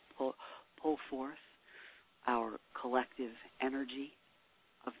and let us pull forth our collective energy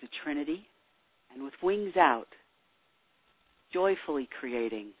of the Trinity. And with wings out, joyfully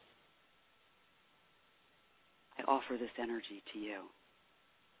creating, I offer this energy to you.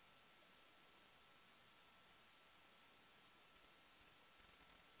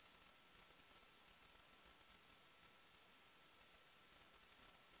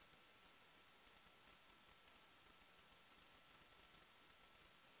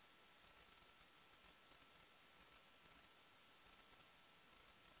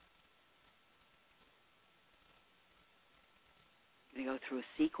 I'm going to go through a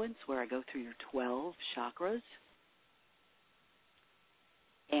sequence where I go through your 12 chakras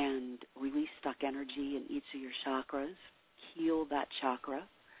and release stuck energy in each of your chakras. Heal that chakra.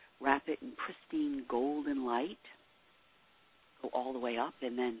 Wrap it in pristine golden light. Go all the way up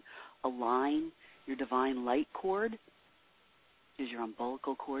and then align your divine light cord, which is your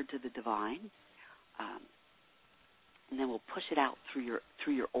umbilical cord to the divine. And then we'll push it out through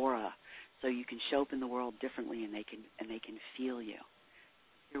your aura so you can show up in the world differently and they can feel you.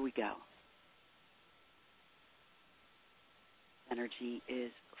 Here we go. Energy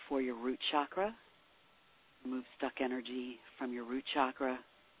is for your root chakra. Remove stuck energy from your root chakra.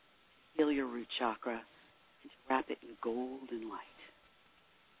 Heal your root chakra and wrap it in golden light.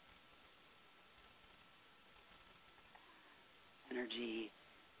 Energy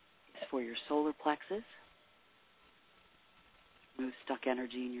is for your solar plexus. Remove stuck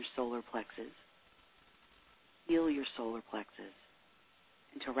energy in your solar plexus. Heal your solar plexus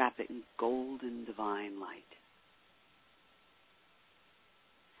and to wrap it in golden divine light.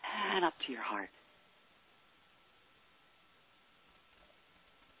 And up to your heart.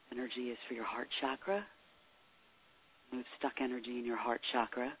 Energy is for your heart chakra. Remove stuck energy in your heart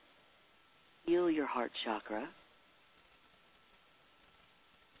chakra. Heal your heart chakra.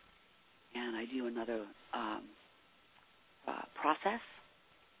 And I do another process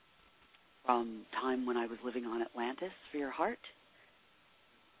from time when I was living on Atlantis for your heart.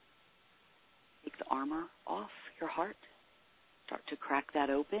 Take the armor off your heart. Start to crack that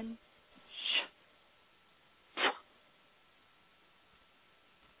open.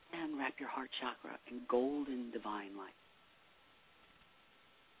 And wrap your heart chakra in golden divine light.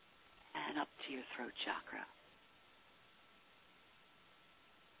 And up to your throat chakra.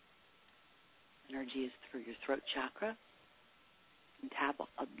 Energy is through your throat chakra. You can tap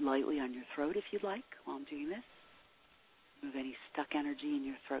lightly on your throat if you'd like while I'm doing this. Move any stuck energy in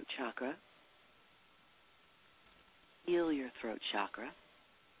your throat chakra. Heal your throat chakra.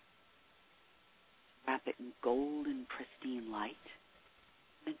 Wrap it in golden, pristine light.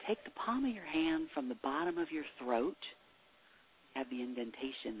 And take the palm of your hand from the bottom of your throat. You have the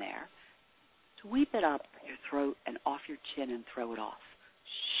indentation there. Sweep it up your throat and off your chin and throw it off.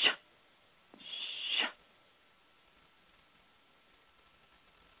 Shh. Shh.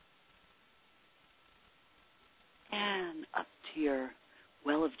 And up to your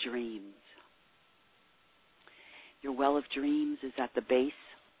well of dreams. Your well of dreams is at the base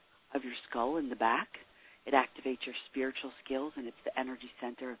of your skull in the back. It activates your spiritual skills, and it's the energy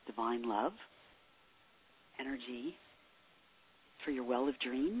center of divine love. Energy for your well of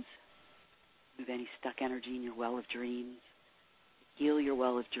dreams. Move any stuck energy in your well of dreams. Heal your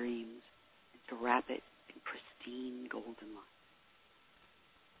well of dreams, and to wrap it in pristine golden light.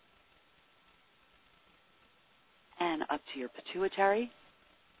 And up to your pituitary.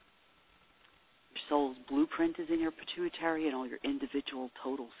 Your soul's blueprint is in your pituitary, and all your individual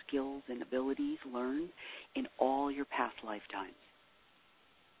total skills and abilities learned in all your past lifetimes.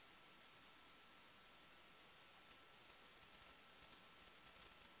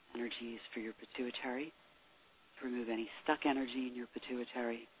 Energy is for your pituitary. To remove any stuck energy in your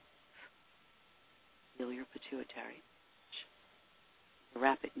pituitary. Heal your pituitary.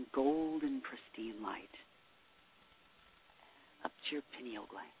 Wrap it in golden, pristine light. Up to your pineal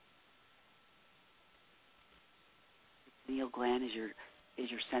gland. The pineal gland is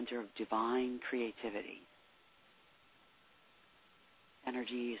your center of divine creativity.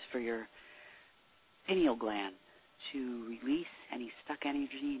 Energy is for your pineal gland to release any stuck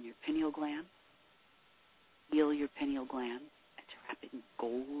energy in your pineal gland, heal your pineal gland, and to wrap it in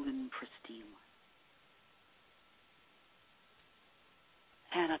golden, pristine light.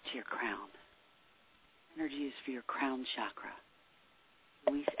 And up to your crown. Energy is for your crown chakra.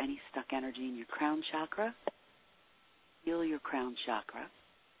 Release any stuck energy in your crown chakra. Heal your crown chakra.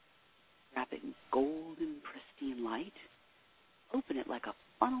 Wrap it in golden, pristine light. Open it like a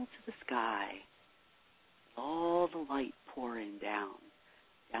funnel to the sky. All the light pouring down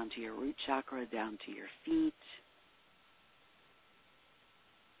to your root chakra, down to your feet.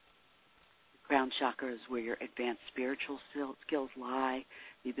 Your Crown chakra is where your advanced spiritual skills lie,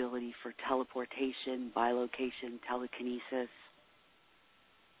 the ability for teleportation, bilocation, telekinesis.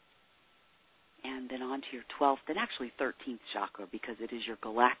 And then on to your 12th and actually 13th chakra, because it is your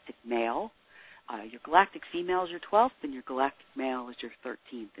galactic male. Your galactic female is your 12th, and your galactic male is your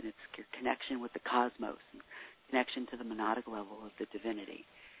 13th, and it's your connection with the cosmos, and connection to the monadic level of the divinity.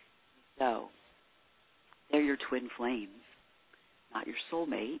 So they're your twin flames, not your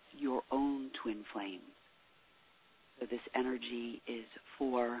soulmate, your own twin flames. So this energy is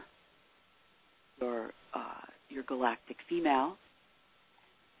for your galactic female.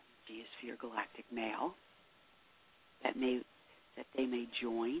 Energy is for your galactic male. That they may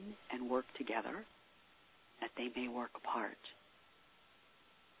join and work together, that they may work apart.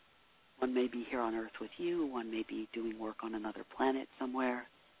 One may be here on Earth with you, one may be doing work on another planet somewhere.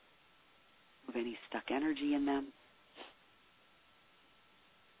 With any stuck energy in them,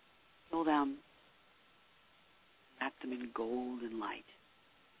 heal them, wrap them in gold and light.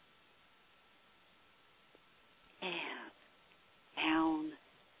 And down,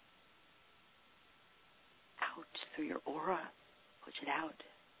 out through your aura. Push it out.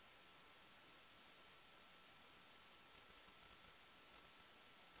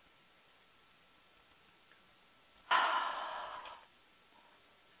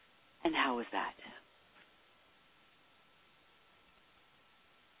 And how was that?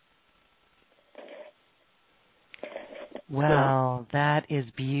 Wow, that is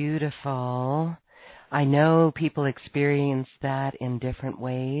beautiful. I know people experience that in different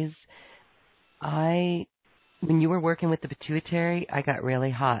ways. When you were working with the pituitary, I got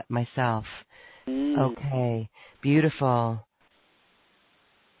really hot myself. Okay, beautiful.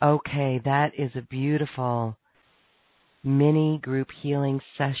 Okay, that is a beautiful mini group healing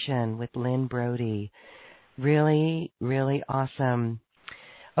session with Lynn Brody. Really, really awesome.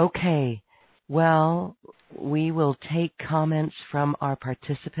 Okay, well, we will take comments from our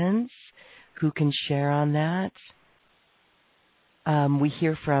participants who can share on that. We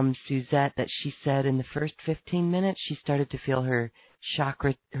hear from Suzette that she said in the first 15 minutes she started to feel her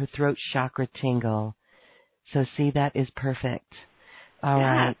throat chakra tingle. So see, that is perfect. All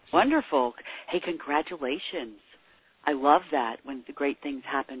right. Wonderful. Hey, congratulations. I love that when the great things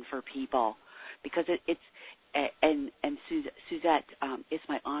happen for people, because Suzette, it's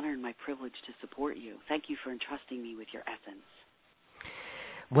my honor and my privilege to support you. Thank you for entrusting me with your essence.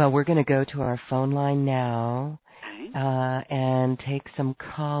 Well, we're going to go to our phone line now. Okay. And take some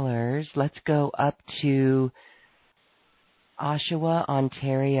callers. Let's go up to Oshawa,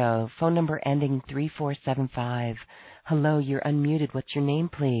 Ontario. Phone number ending 3475. Hello, you're unmuted. What's your name,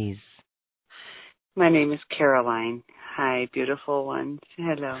 please? My name is Caroline. Hi, beautiful ones.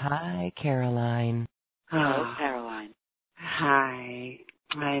 Hello. Hi, Caroline. Hello, Caroline. Hi.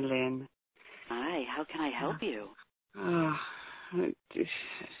 Hi, Lynn. Hi, how can I help you?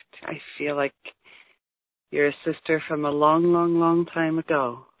 I feel like you're a sister from a long, long, long time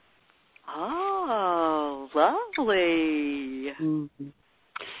ago. Oh, lovely.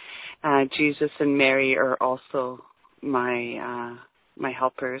 Mm-hmm. Jesus and Mary are also my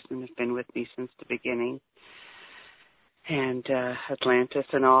helpers and have been with me since the beginning. And Atlantis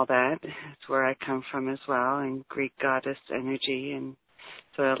and all that is where I come from as well, and Greek goddess energy. And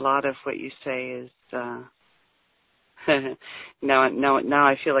so a lot of what you say is now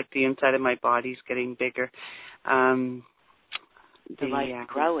I feel like the inside of my body's getting bigger. The light's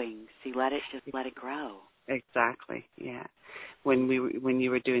growing. See, let it grow. Exactly. Yeah. When you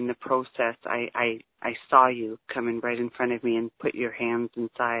were doing the process, I saw you coming right in front of me and put your hands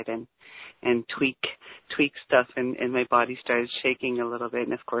inside and tweak stuff, and my body started shaking a little bit.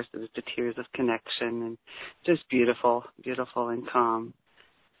 And of course, it was the tears of connection, and just beautiful and calm.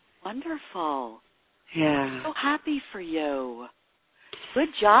 Wonderful. Yeah. I'm so happy for you.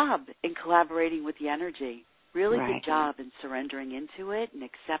 Good job in collaborating with the energy. Really good job in surrendering into it and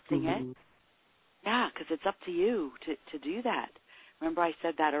accepting it. Yeah, because it's up to you to do that. Remember I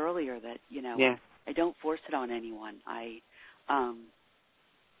said that earlier, that, I don't force it on anyone.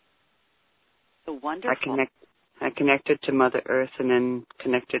 So wonderful. I connected to Mother Earth and then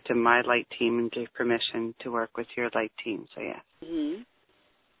connected to my light team and gave permission to work with your light team. So, yeah. Mm-hmm.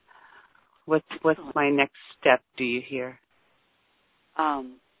 What's my next step, do you hear?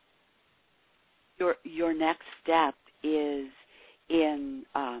 Your next step is in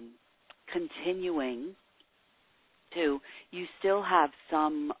continuing to. You still have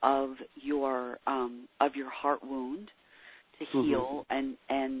some of your heart wound to heal and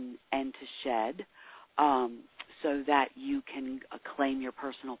to shed, so that you can claim your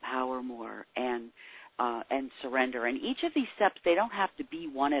personal power more and surrender. And each of these steps, they don't have to be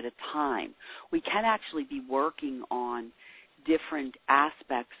one at a time. We can actually be working on different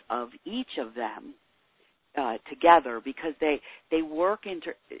aspects of each of them together, because they work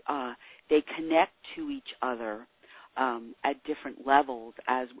they connect to each other at different levels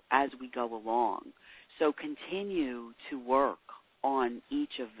as we go along. So continue to work on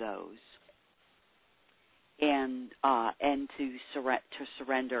each of those, and to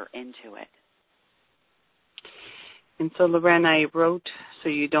surrender into it. And so, Loren, I wrote, so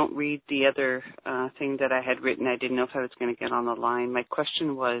you don't read the other thing that I had written. I didn't know if I was going to get on the line. My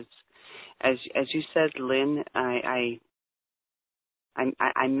question was, as you said, Lynn, I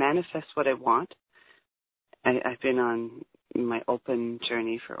manifest what I want. I've been on my open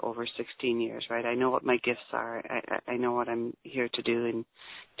journey for over 16 years, right? I know what my gifts are. I know what I'm here to do and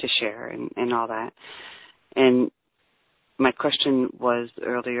to share and all that. And my question was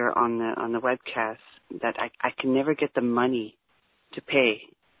earlier on the webcast that I can never get the money to pay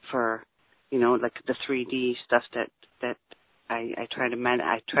for, like the 3D stuff that I try to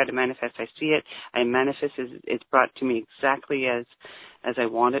manifest. I see it. I manifest. It's brought to me exactly as I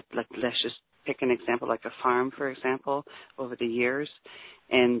want it. Like, let's just pick an example, like a farm, for example, over the years,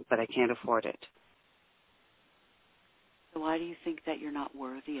 but I can't afford it. So why do you think that you're not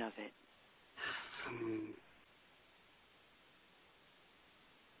worthy of it?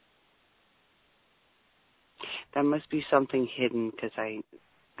 There must be something hidden, because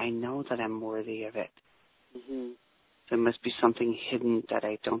I know that I'm worthy of it. Mm-hmm. There must be something hidden that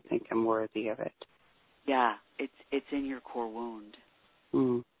I don't think I'm worthy of it. Yeah, it's in your core wound.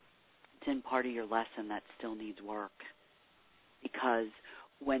 Mm. It's in part of your lesson that still needs work. Because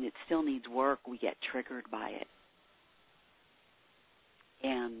when it still needs work, we get triggered by it.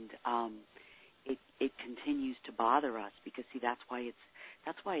 And it continues to bother us, because see, that's why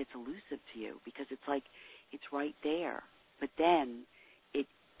it's elusive to you, because it's like it's right there. But then it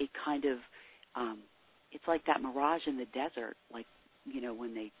kind of it's like that mirage in the desert, like,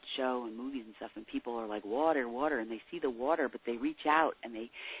 when they show in movies and stuff, and people are like, water, water, and they see the water, but they reach out, and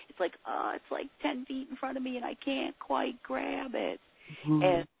it's like 10 feet in front of me, and I can't quite grab it. Mm-hmm.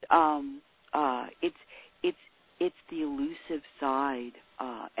 And it's the elusive side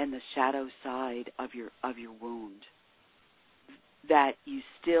and the shadow side of your wound that you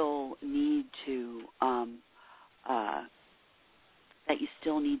still need to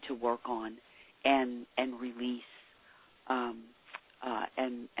work on and release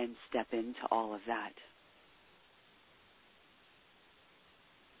and step into all of that.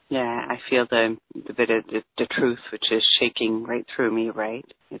 Yeah, I feel the bit of the truth, which is shaking right through me, right?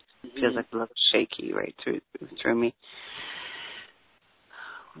 It feels like a little shaky right through me.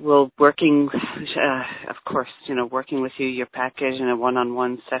 Well, working, of course, working with you, your package in a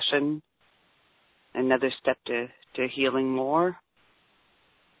one-on-one session, another step to healing more.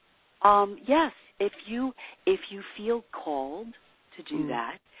 Yes, if you feel called to do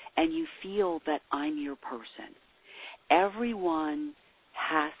that, and you feel that I'm your person, everyone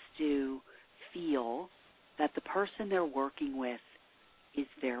has to feel that the person they're working with is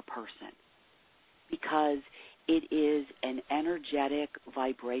their person, because it is an energetic,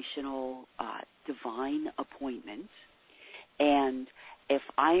 vibrational, divine appointment. And if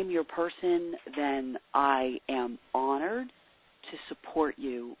I am your person, then I am honored to support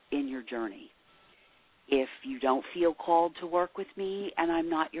you in your journey. If you don't feel called to work with me and I'm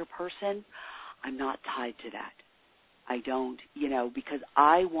not your person, I'm not tied to that. I don't, because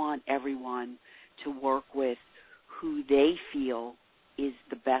I want everyone to work with who they feel is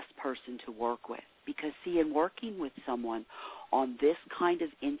the best person to work with. Because, see, in working with someone on this kind of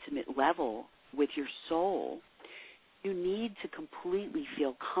intimate level with your soul, you need to completely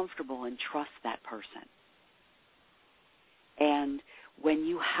feel comfortable and trust that person. And when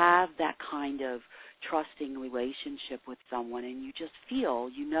you have that kind of trusting relationship with someone and you just feel,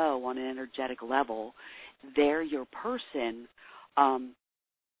 on an energetic level, they're your person,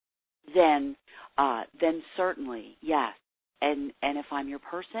 then certainly, yes. And if I'm your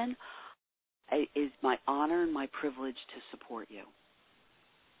person, it is my honor and my privilege to support you.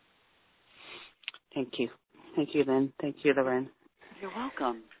 Thank you. Thank you, Lynn. Thank you, Loren. You're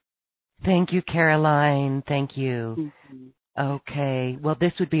welcome. Thank you, Caroline. Thank you. Mm-hmm. Okay. Well,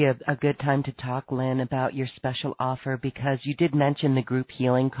 this would be a good time to talk, Lynn, about your special offer, because you did mention the group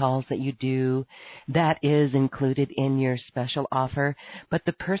healing calls that you do. That is included in your special offer. But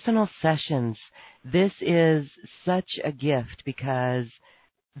the personal sessions, this is such a gift, because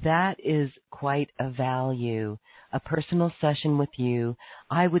that is quite a value. A personal session with you,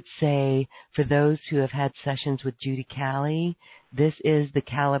 I would say, for those who have had sessions with Judy Cali, this is the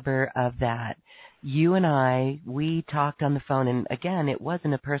caliber of that. you and we talked on the phone, and again, it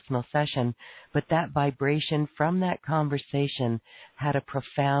wasn't a personal session, but that vibration from that conversation had a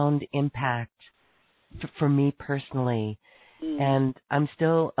profound impact for me personally. And I'm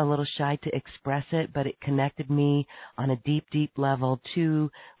still a little shy to express it, but it connected me on a deep, deep level to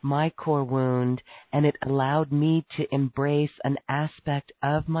my core wound, and it allowed me to embrace an aspect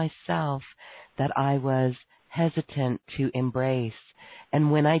of myself that I was hesitant to embrace.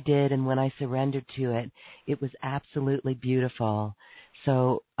 And when I did, and when I surrendered to it, it was absolutely beautiful.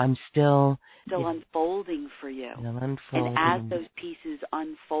 So I'm still unfolding for you. Still unfolding. And as those pieces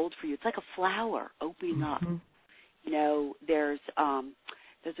unfold for you, it's like a flower opening up. You know, there's a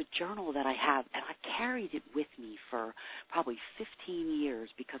journal that I have, and I carried it with me for probably 15 years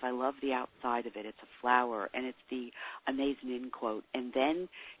because I love the outside of it. It's a flower, and it's the Amazing End quote. And then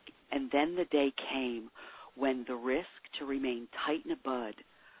the day came when the risk to remain tight in a bud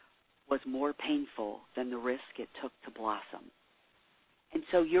was more painful than the risk it took to blossom. And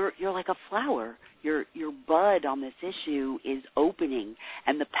so you're like a flower. Your bud on this issue is opening,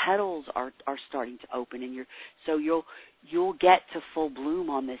 and the petals are starting to open, and you'll get to full bloom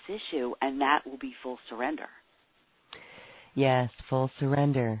on this issue, and that will be full surrender. Yes, full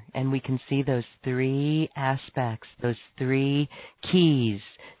surrender. And we can see those three aspects, those three keys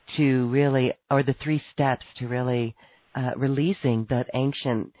to really, or the three steps to really releasing that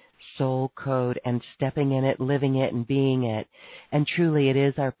ancient soul code and stepping in it, living it, and being it. And truly, it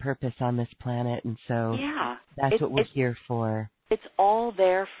is our purpose on this planet, and so that's what we're here for. It's all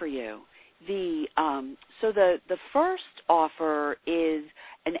there for you. So the first offer is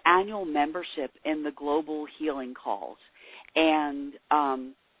an annual membership in the Global Healing Calls, and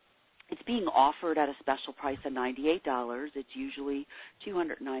it's being offered at a special price of $98. It's usually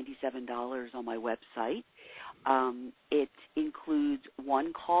 $297 on my website. It includes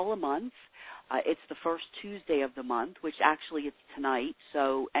one call a month. It's the first Tuesday of the month, which actually it's tonight,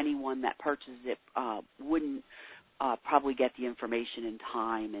 so anyone that purchases it wouldn't probably get the information in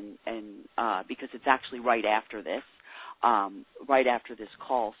time, and because it's actually right after this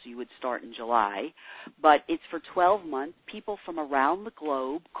call, so you would start in July. But it's for 12 months. People from around the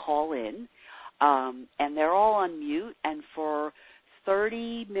globe call in, and they're all on mute, and for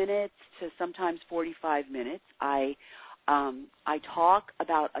 30 minutes to sometimes 45 minutes, I talk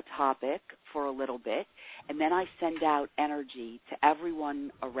about a topic for a little bit, and then I send out energy to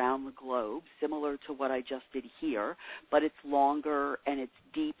everyone around the globe, similar to what I just did here, but it's longer and it's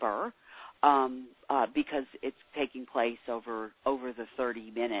deeper because it's taking place over the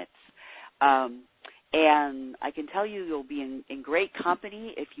 30 minutes. And I can tell you'll be in great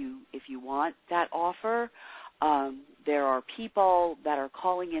company if you want that offer. There are people that are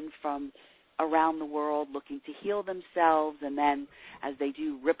calling in from around the world looking to heal themselves, and then as they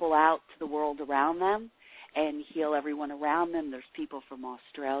do, ripple out to the world around them and heal everyone around them. There's people from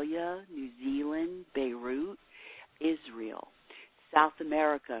Australia, New Zealand, Beirut, Israel, South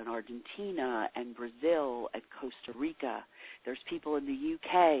America, and Argentina, and Brazil, and Costa Rica. There's people in the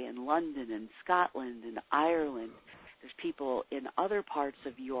UK, and London, and Scotland, and Ireland. There's people in other parts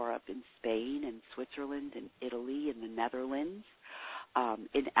of Europe, in Spain, and Switzerland, and Italy, and the Netherlands,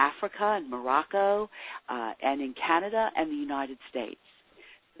 in Africa, and Morocco, and in Canada, and the United States.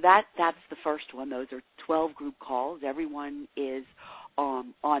 That's the first one. Those are 12 group calls. Everyone is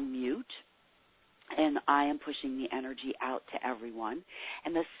on mute, and I am pushing the energy out to everyone.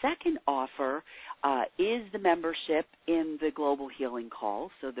 And the second offer is the membership in the Global Healing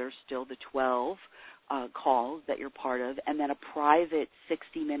Calls. So there's still the 12 calls that you're part of, and then a private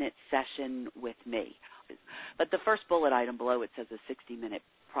 60-minute session with me. But the first bullet item below it says a 60-minute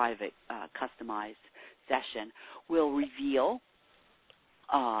private customized session will reveal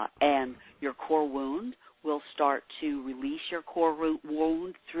and your core wound. Will start to release your core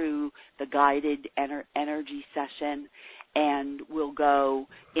wound through the guided energy session, and we'll go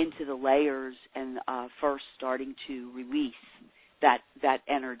into the layers and first starting to release that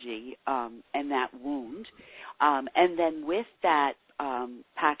energy and that wound. And then with that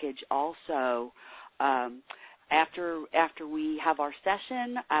package also, after we have our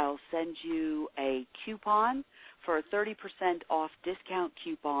session, I'll send you a coupon for a 30% off discount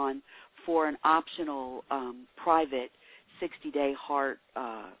coupon for an optional private 60-day Heart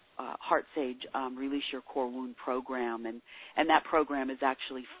Sage Release Your Core Wound program, and that program is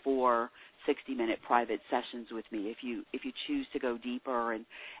actually 4 60-minute private sessions with me. If you choose to go deeper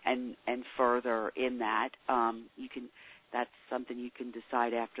and further in that, you can. That's something you can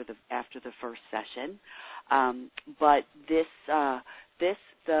decide after the first session. But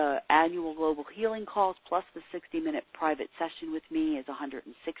the annual Global Healing Calls plus the 60-minute private session with me is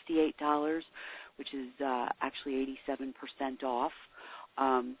 $168, which is actually 87% off.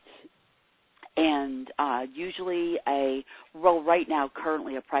 And usually right now,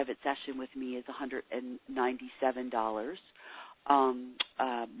 currently a private session with me is $197.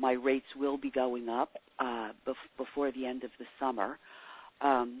 My rates will be going up before the end of the summer.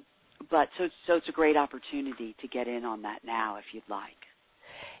 But it's a great opportunity to get in on that now if you'd like.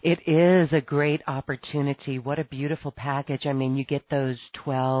 It is a great opportunity. What a beautiful package. I mean, you get those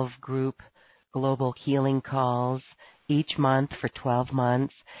 12 group global healing calls each month for 12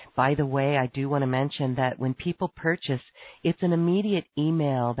 months. By the way, I do want to mention that when people purchase, it's an immediate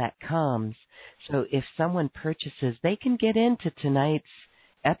email that comes. So if someone purchases, they can get into tonight's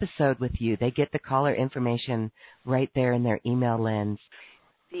episode with you. They get the caller information right there in their email lens.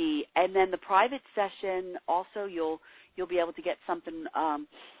 And then the private session also, you'll be able to get something.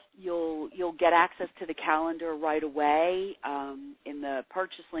 You'll get access to the calendar right away in the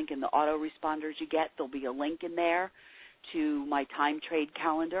purchase link in the autoresponders you get. There'll be a link in there to my time trade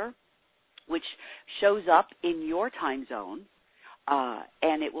calendar, which shows up in your time zone,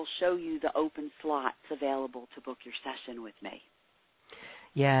 and it will show you the open slots available to book your session with me.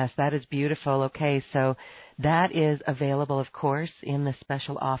 Yes, that is beautiful. Okay, so that is available, of course, in the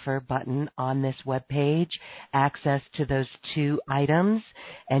special offer button on this webpage, access to those 2 items,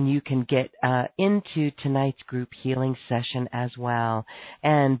 and you can get into tonight's group healing session as well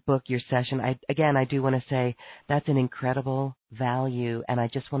and book your session. I do want to say that's an incredible value, and I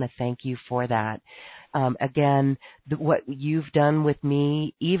just want to thank you for that. What you've done with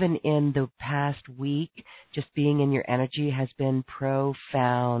me, even in the past week, just being in your energy has been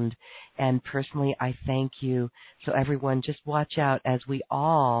profound. And personally, I thank you. So everyone, just watch out as we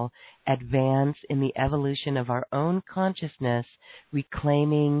all advance in the evolution of our own consciousness,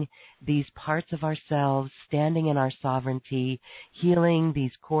 reclaiming these parts of ourselves, standing in our sovereignty, healing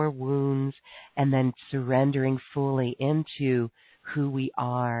these core wounds, and then surrendering fully into who we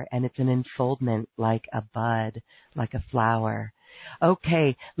are, and it's an unfoldment like a bud, like a flower.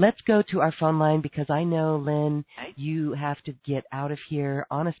 Okay, let's go to our phone line because I know, Lynn, you have to get out of here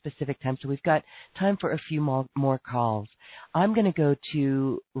on a specific time, so we've got time for a few more calls. I'm going to go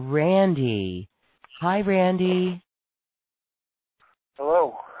to Randy. Hi, Randy.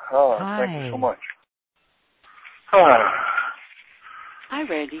 Hello. Hi. Thank you so much. Hi,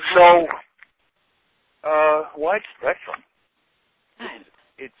 Randy. So, wide spectrum.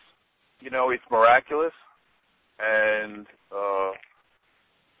 It's miraculous and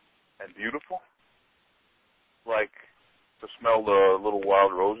beautiful. Like to smell the little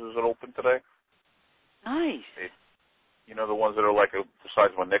wild roses that opened today. Nice. The ones that are like the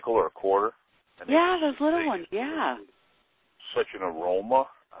size of a nickel or a quarter. And those little ones. Yeah. Such an aroma,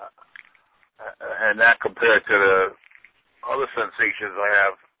 and that compared to the other sensations I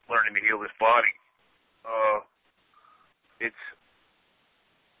have learning to heal this body, it's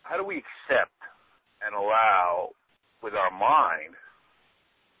how do we accept and allow with our mind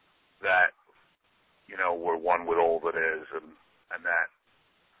that, we're one with all that is and that,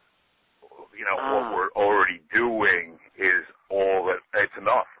 what we're already doing is all that, it's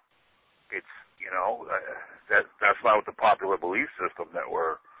enough. It's, that's not the popular belief system that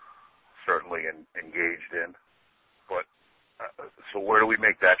we're certainly engaged in. But, so where do we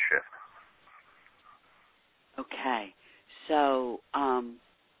make that shift? Okay. So,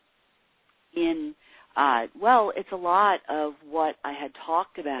 it's a lot of what I had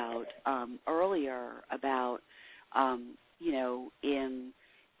talked about earlier about,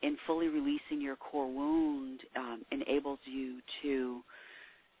 in fully releasing your core wound enables you to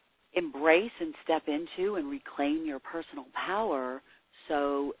embrace and step into and reclaim your personal power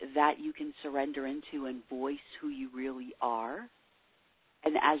so that you can surrender into and voice who you really are.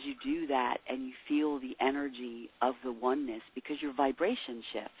 And as you do that and you feel the energy of the oneness, because your vibration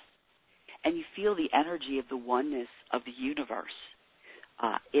shifts, and you feel the energy of the oneness of the universe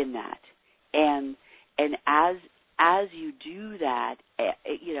in that. And as you do that,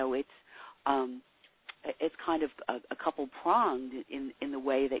 it's kind of a couple pronged in the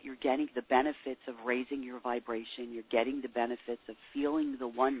way that you're getting the benefits of raising your vibration, you're getting the benefits of feeling the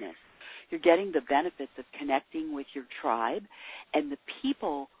oneness, you're getting the benefits of connecting with your tribe and the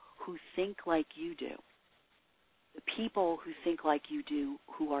people who think like you do. The people who think like you do,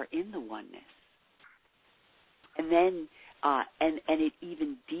 who are in the oneness. And then, and it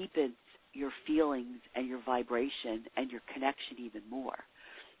even deepens your feelings and your vibration and your connection even more.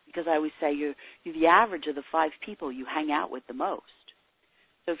 Because I always say you're the average of the 5 people you hang out with the most.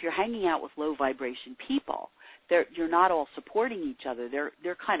 So if you're hanging out with low vibration people, you're not all supporting each other.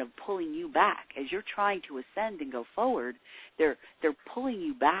 They're kind of pulling you back as you're trying to ascend and go forward. They're pulling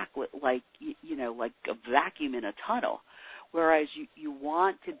you back with like like a vacuum in a tunnel. Whereas you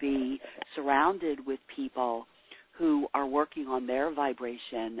want to be surrounded with people who are working on their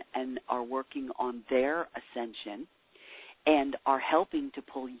vibration and are working on their ascension and are helping to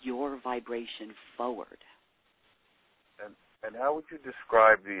pull your vibration forward. And how would you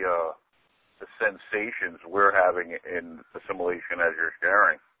describe the sensations we're having in assimilation as you're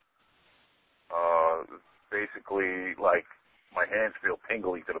sharing? Basically, like my hands feel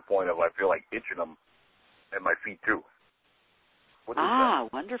tingly to the point of I feel like itching them, and my feet too. What is that?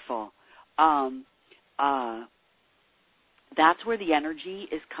 Wonderful. That's where the energy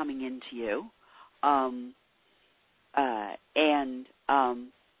is coming into you.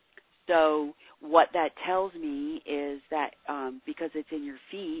 So what that tells me is that because it's in your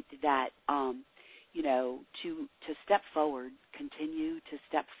feet, that to step forward, continue to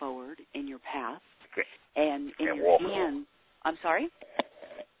step forward in your path, and in your hands. I'm sorry.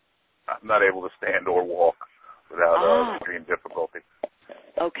 I'm not able to stand or walk without extreme difficulty.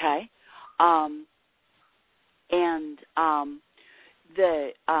 Okay.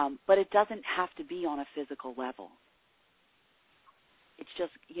 But it doesn't have to be on a physical level. It's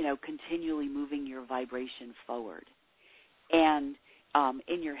just, continually moving your vibration forward. And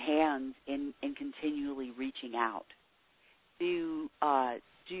in your hands, in continually reaching out. Do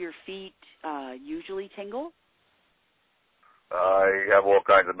your feet usually tingle? I have all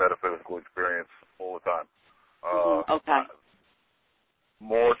kinds of metaphysical experience all the time. Okay.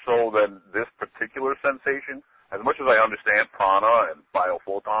 More so than this particular sensation. As much as I understand prana and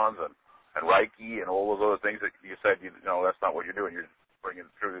biophotons and Reiki and all those other things that you said, that's not what you're doing. You're bringing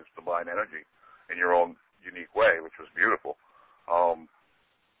through this divine energy in your own unique way, which was beautiful. How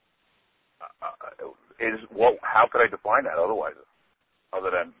could I define that otherwise,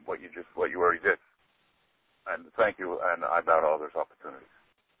 other than what you already did? And thank you, and I bow to others' opportunities.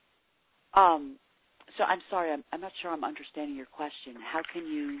 So I'm sorry, I'm not sure I'm understanding your question. How can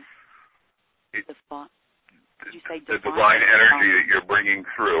you define? Did you say the divine energy that you're bringing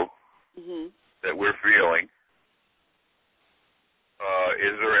through, that we're feeling?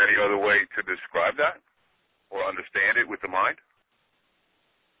 Is there any other way to describe that or understand it with the mind?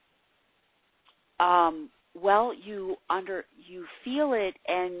 Well, you feel it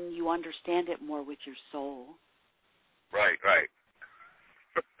and you understand it more with your soul. Right.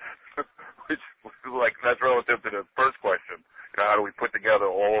 Which, like, that's relative to the first question. How do we put together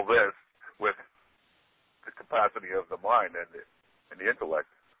all of this with the capacity of the mind and the intellect?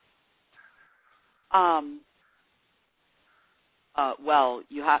 Well,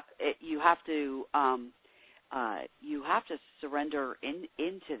 you have to surrender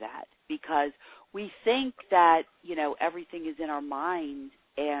into that, because we think that everything is in our mind,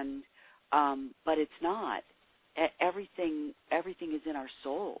 and but it's not. Everything is in our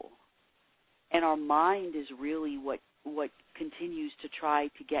soul, and our mind is really what continues to try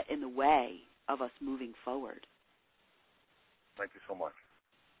to get in the way of us moving forward. Thank you so much.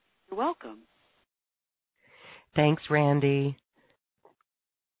 You're welcome. Thanks, Randy.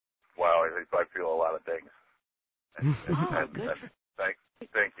 Wow, I feel a lot of things. Good. Thank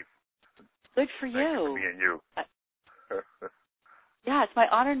you. Good for you. Thank you for me and you. Yeah, it's my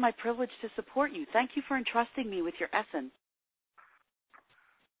honor and my privilege to support you. Thank you for entrusting me with your essence.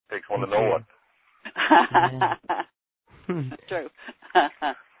 Takes one to know one. That's true.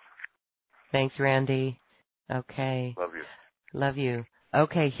 Thanks, Randy. Okay. Love you. Love you.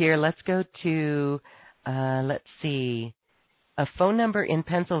 Okay, here, let's go to, let's see, a phone number in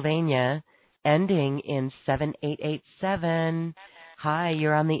Pennsylvania ending in 7887. Hi,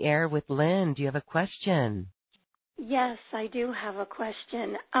 you're on the air with Lynn. Do you have a question? Yes, I do have a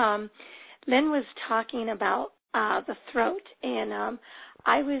question. Lynn was talking about the throat, and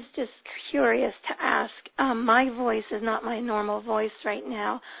I was just curious to ask. My voice is not my normal voice right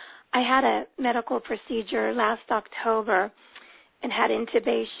now. I had a medical procedure last October and had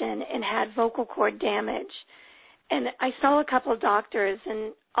intubation and had vocal cord damage. And I saw a couple of doctors,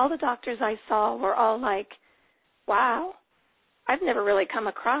 and all the doctors I saw were all like, wow, I've never really come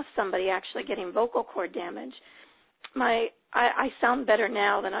across somebody actually getting vocal cord damage. I sound better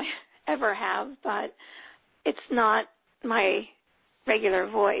now than I ever have, but it's not my regular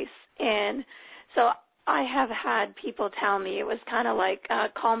voice. And so I have had people tell me it was kind of like a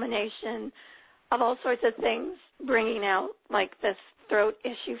culmination of all sorts of things bringing out like this throat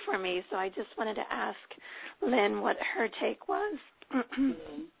issue for me. So I just wanted to ask Lynn what her take was.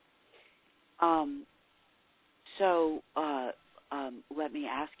 Let me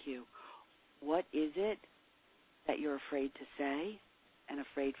ask you, what is it that you're afraid to say and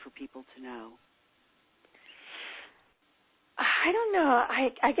afraid for people to know? I don't know.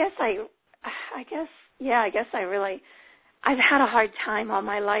 I guess I've had a hard time all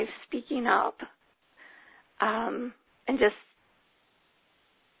my life speaking up, and just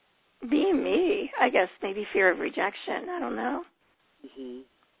being me. I guess maybe fear of rejection. I don't know. Mhm.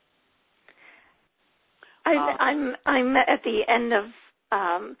 I'm at the end of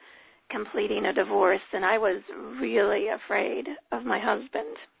completing a divorce, and I was really afraid of my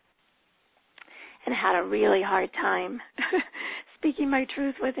husband, and had a really hard time speaking my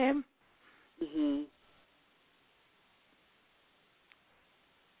truth with him. Mhm.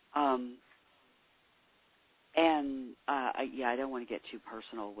 And I don't want to get too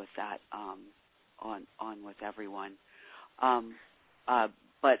personal with that on with everyone.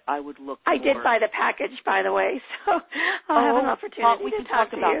 But I would look. I did buy the package, by the way, so I'll have an opportunity we to can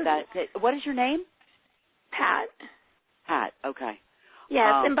talk about you. that. What is your name? Pat. Pat. Okay.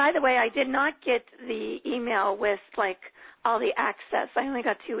 Yes, and by the way, I did not get the email with all the access. I only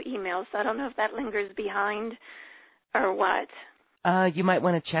got 2 emails, so I don't know if that lingers behind or what. You might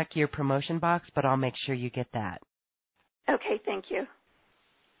want to check your promotion box, but I'll make sure you get that. Okay, thank you.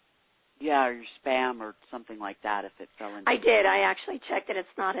 Yeah, or your spam or something like that if it fell into. I did. I actually checked it.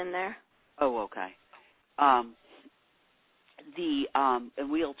 It's not in there. Oh, okay. And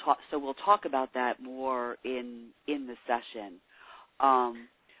we'll talk. So we'll talk about that more in the session.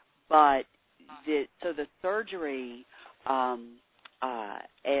 But the surgery, and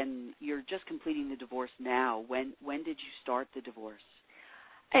you're just completing the divorce now. When did you start the divorce?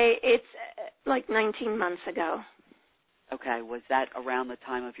 It's like 19 months ago. Okay, was that around the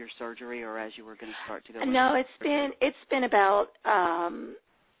time of your surgery, or as you were going to start to go? No, it's been about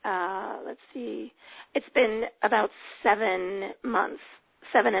let's see, it's been about 7 months,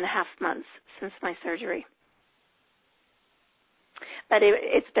 7.5 months since my surgery. But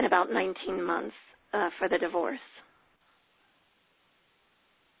it's been about 19 months for the divorce.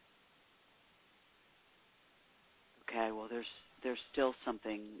 Okay, well, there's still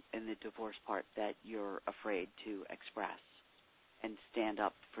something in the divorce part that you're afraid to express and stand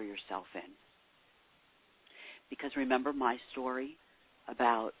up for yourself in. Because remember my story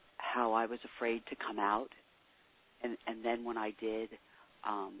about how I was afraid to come out, and then when I did,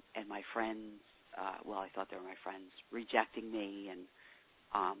 and my friends, I thought they were my friends, rejecting me and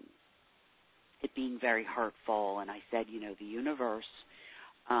it being very hurtful, and I said, the universe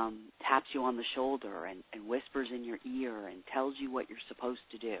taps you on the shoulder and whispers in your ear and tells you what you're supposed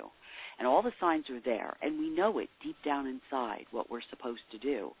to do. And all the signs are there, and we know it deep down inside what we're supposed to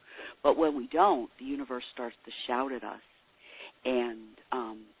do. But when we don't, the universe starts to shout at us and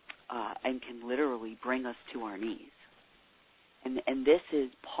can literally bring us to our knees. And this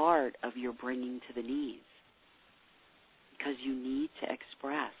is part of your bringing to the knees, because you need to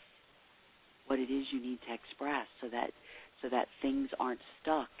express what it is you need to express so that things aren't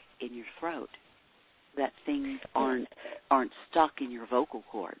stuck in your throat, that things aren't stuck in your vocal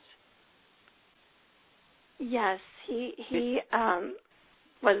cords. Yes, he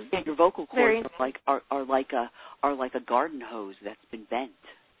was. Your vocal cords are like a garden hose that's been bent,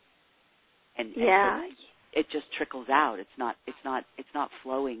 and it just trickles out. It's not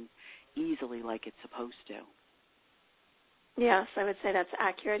flowing easily like it's supposed to. Yes, I would say that's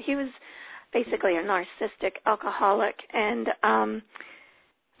accurate. He was basically a narcissistic alcoholic and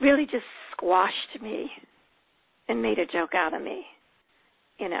really just squashed me and made a joke out of me.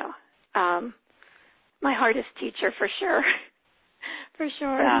 My hardest teacher for sure. For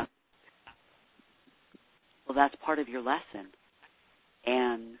sure. Yeah. Well, that's part of your lesson.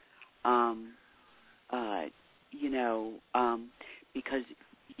 And, because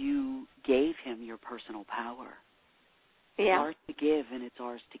you gave him your personal power. Yeah. It's ours to give and it's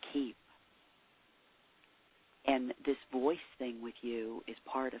ours to keep. And this voice thing with you is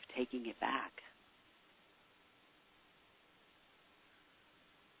part of taking it back.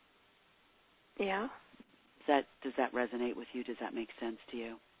 Yeah. Does that resonate with you? Does that make sense to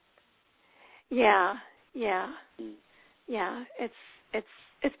you? Yeah. Mm. Yeah.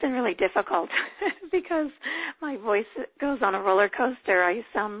 It's been really difficult because my voice goes on a roller coaster. I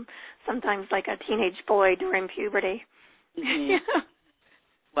sound sometimes like a teenage boy during puberty. Mm-hmm.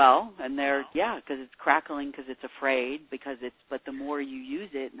 Well, and because it's crackling, because it's afraid, but the more you use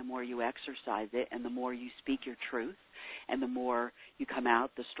it and the more you exercise it and the more you speak your truth and the more you come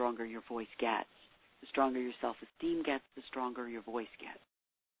out, the stronger your voice gets. The stronger your self-esteem gets, the stronger your voice gets.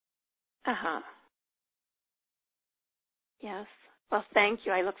 Uh-huh. Yes. Well, thank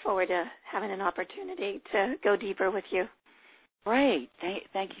you. I look forward to having an opportunity to go deeper with you. Great.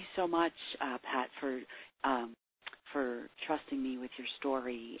 Thank you so much, Pat, for trusting me with your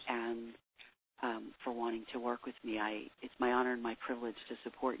story and for wanting to work with me. It's my honor and my privilege to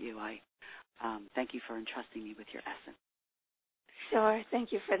support you. I thank you for entrusting me with your essence. Sure.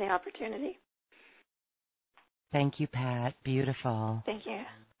 Thank you for the opportunity. Thank you, Pat. Beautiful. Thank you.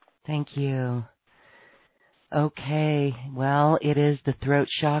 Thank you. Okay, well, it is the throat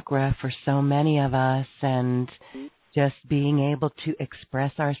chakra for so many of us, and just being able to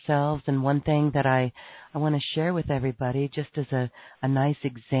express ourselves. And one thing that I want to share with everybody, just as a nice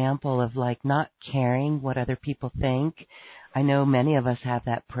example of like not caring what other people think. I know many of us have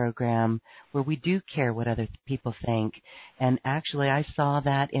that program where we do care what other people think. And actually I saw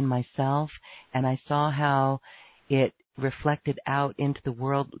that in myself, and I saw how it reflected out into the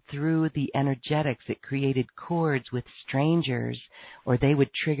world through the energetics. It created cords with strangers, or they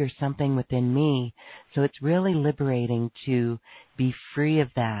would trigger something within me. So it's really liberating to be free of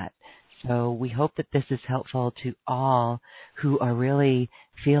that. So we hope that this is helpful to all who are really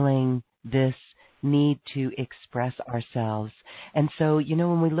feeling this need to express ourselves. And so,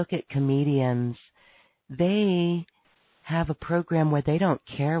 when we look at comedians, they have a program where they don't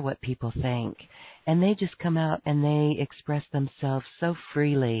care what people think. And they just come out and they express themselves so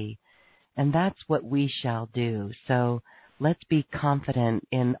freely. And that's what we shall do. So let's be confident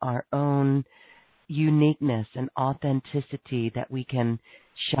in our own uniqueness and authenticity, that we can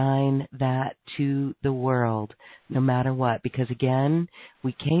shine that to the world no matter what. Because again,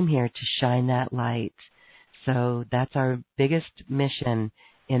 we came here to shine that light. So that's our biggest mission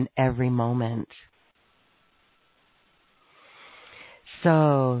in every moment.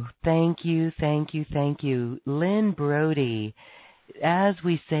 So, thank you. Lynn Brody, as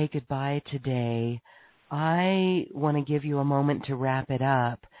we say goodbye today, I want to give you a moment to wrap it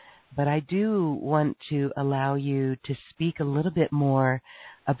up, but I do want to allow you to speak a little bit more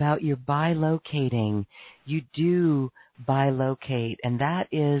about your bilocating. You do bilocate, and that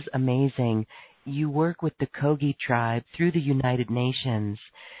is amazing. You work with the Kogi tribe through the United Nations.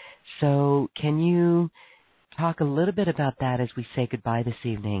 So, can you talk a little bit about that as we say goodbye this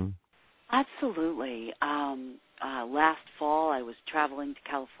evening? Absolutely. Last fall, I was traveling to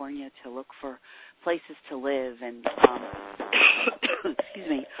California to look for places to live, and excuse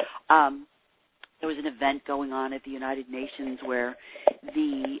me, there was an event going on at the United Nations where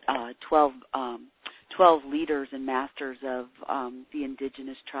the 12 leaders and masters of the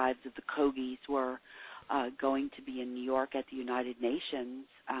indigenous tribes of the Kogis were going to be in New York at the United Nations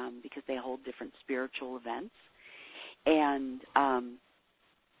because they hold different spiritual events. And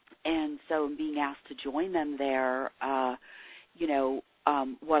so being asked to join them there,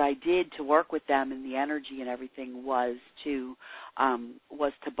 what I did to work with them and the energy and everything was to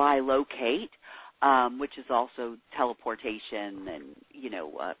bilocate, which is also teleportation and,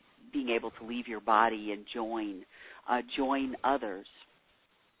 being able to leave your body and join others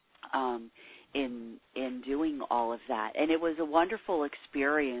in doing all of that. And it was a wonderful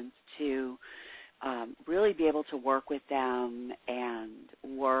experience to really be able to work with them and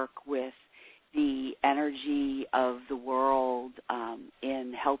work with the energy of the world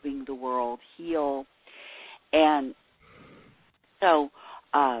in helping the world heal. And so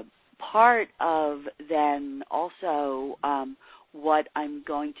part of then also what I'm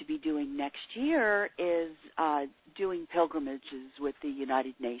going to be doing next year is doing pilgrimages with the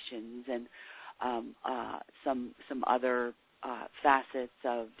United Nations and some other facets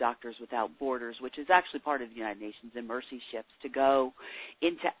of Doctors Without Borders, which is actually part of the United Nations, and mercy ships to go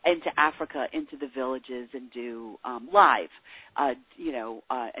into Africa, into the villages, and do live, and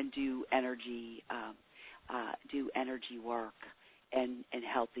do energy work and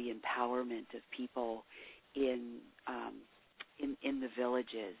help the empowerment of people in the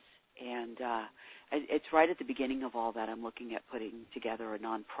villages. And it's right at the beginning of all that. I'm looking at putting together a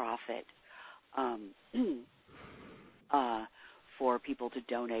nonprofit for people to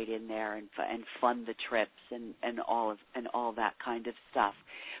donate in there and fund the trips and all that kind of stuff.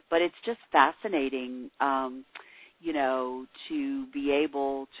 But it's just fascinating, to be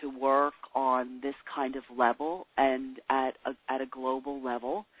able to work on this kind of level and at a global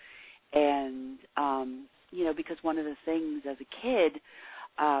level. And because one of the things as a kid,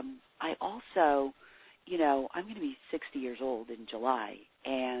 I also, I'm going to be 60 years old in July,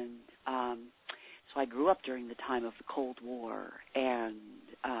 and so I grew up during the time of the Cold War and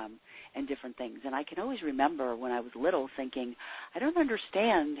different things. And I can always remember when I was little thinking, I don't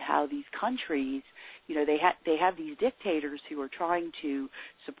understand how these countries, they have these dictators who are trying to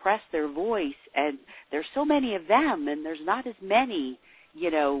suppress their voice, and there's so many of them, and there's not as many,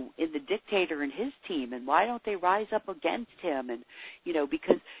 in the dictator and his team, and why don't they rise up against him? And,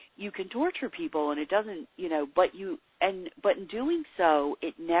 because, you can torture people, and it doesn't, but in doing so,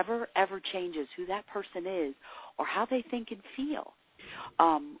 it never ever changes who that person is or how they think and feel.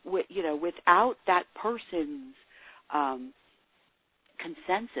 Without that person's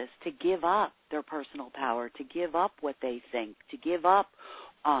consensus to give up their personal power, to give up what they think, to give up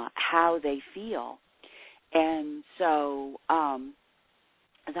how they feel. And so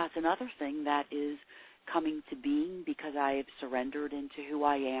that's another thing that is coming to being because I have surrendered into who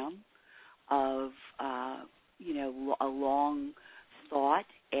I am of, a long thought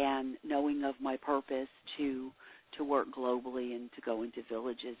and knowing of my purpose to work globally and to go into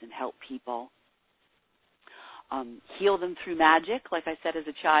villages and help people. Heal them through magic, like I said as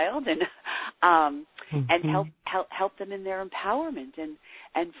a child, and help them in their empowerment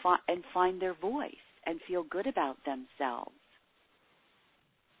and find their voice and feel good about themselves.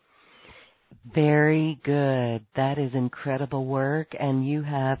 Very good. That is incredible work, and you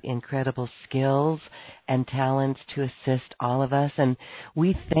have incredible skills and talents to assist all of us. And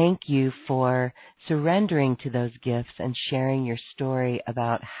we thank you for surrendering to those gifts and sharing your story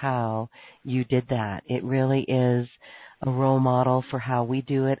about how you did that. It really is a role model for how we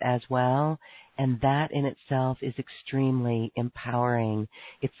do it as well. And that in itself is extremely empowering.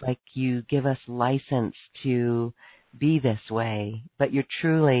 It's like you give us license to be this way, but you're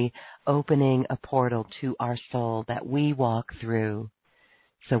truly opening a portal to our soul that we walk through.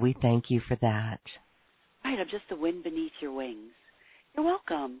 So we thank you for that. Right, I'm just the wind beneath your wings. You're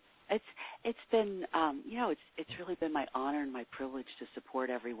welcome. It's been it's really been my honor and my privilege to support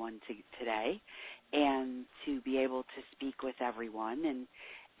everyone today, and to be able to speak with everyone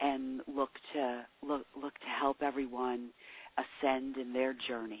and look to help everyone ascend in their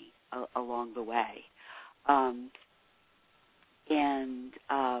journey along the way.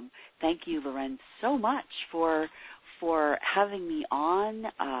 Thank you, Loren, so much for having me on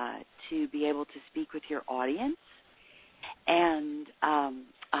to be able to speak with your audience. And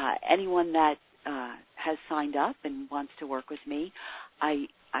anyone that has signed up and wants to work with me, I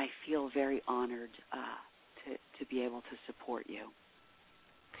feel very honored to be able to support you.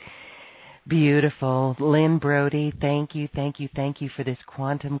 Beautiful. Lynn Brody, thank you for this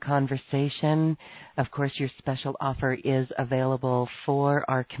quantum conversation. Of course, your special offer is available for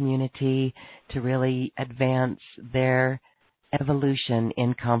our community to really advance their evolution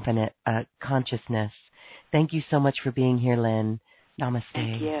in consciousness. Thank you so much for being here, Lynn. Namaste.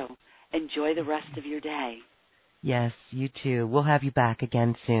 Thank you. Enjoy the rest of your day. Yes, you too. We'll have you back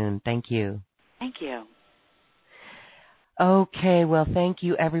again soon. Thank you. Thank you. Okay, well, thank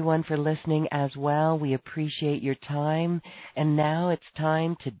you everyone for listening as well. We appreciate your time. And now it's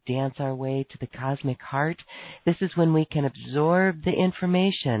time to dance our way to the cosmic heart. This is when we can absorb the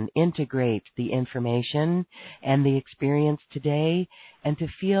information, integrate the information and the experience today, and to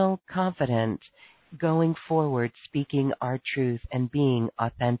feel confident going forward, speaking our truth and being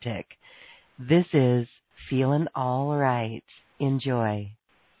authentic. This is Feelin' All Right. Enjoy.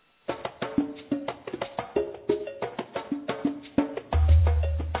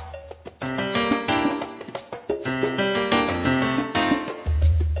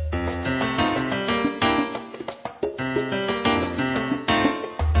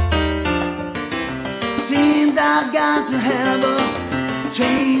 I've got to have a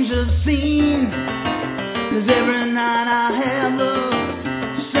change of scene, 'cause every night I have the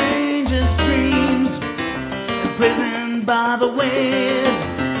strangest dreams, imprisoned by the ways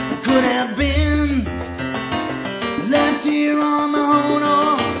I could have been, left here on my own,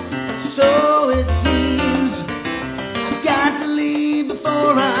 or so it seems. I've got to leave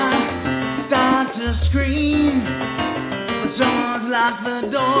before I start to scream, but someone's locked the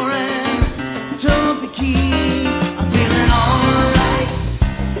door and took the key. I'm feeling alright.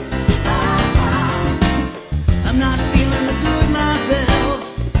 I'm not feeling the good myself.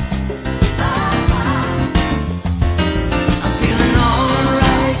 I'm feeling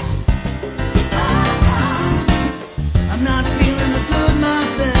alright. I'm not feeling the good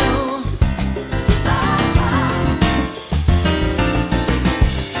myself.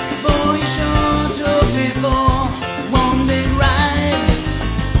 Boy, you sure took me for one big ride.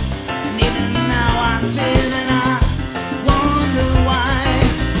 And even now I sit and I wonder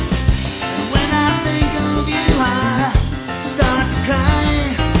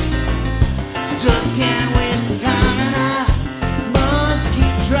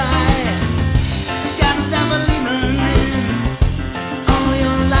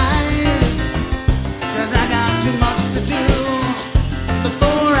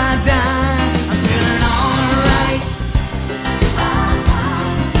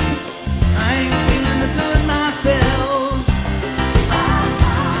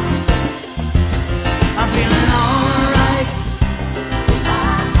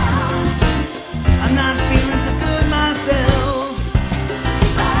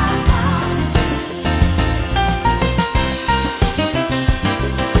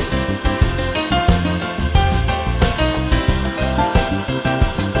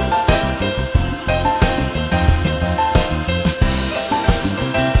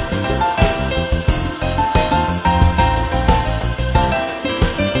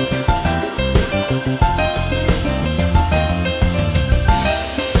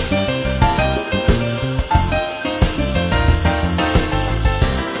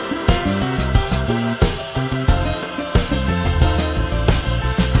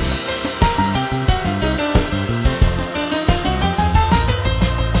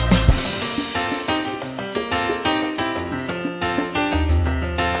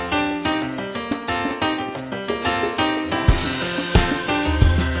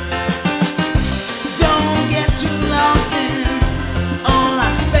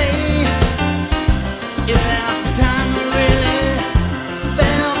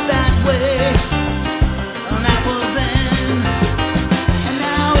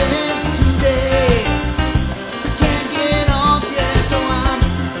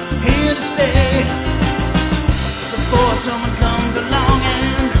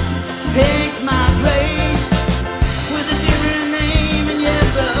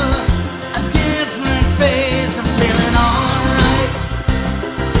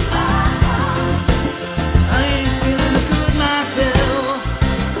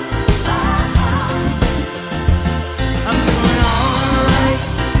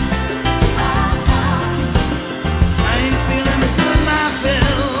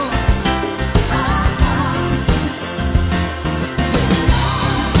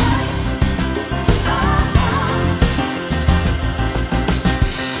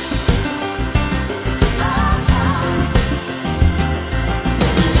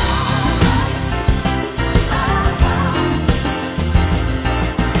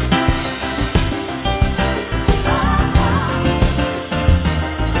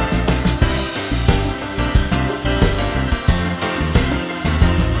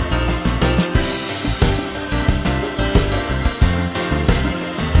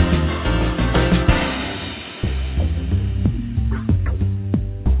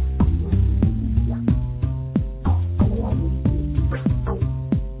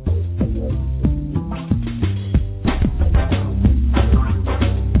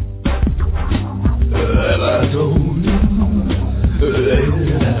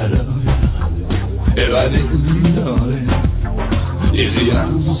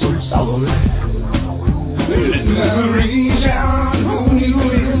sorry. Didn't ever reach out and hold you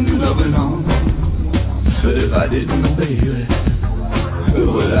in loving arms. But if I didn't, baby,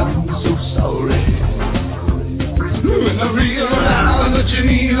 well, I'm so sorry. When I realize that you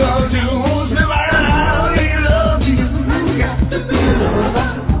need love to hold me right out, need love to you. You got to be a lover.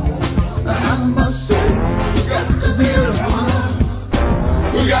 I must say, you got to be a lover.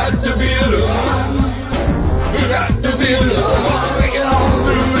 You got to be a lover. You got to be a lover. Make it all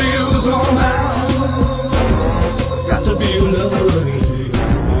through you somehow. Got to be a lover.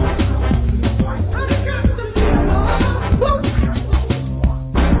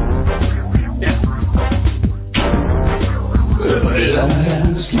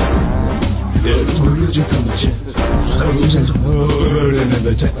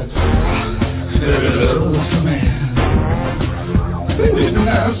 Didn't I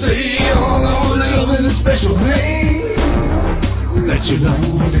say all those little special things that you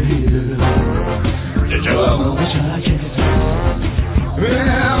long to hear? That you wish I could.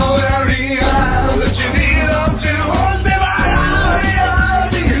 Well, I realize that you need love to hold me right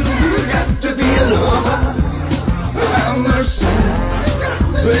out. You got to be a lover. Have mercy.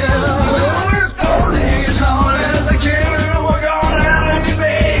 Well, I'll work all day as hard as I can. Work all night,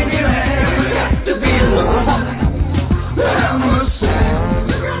 baby, man. You got to be a lover. Have mercy.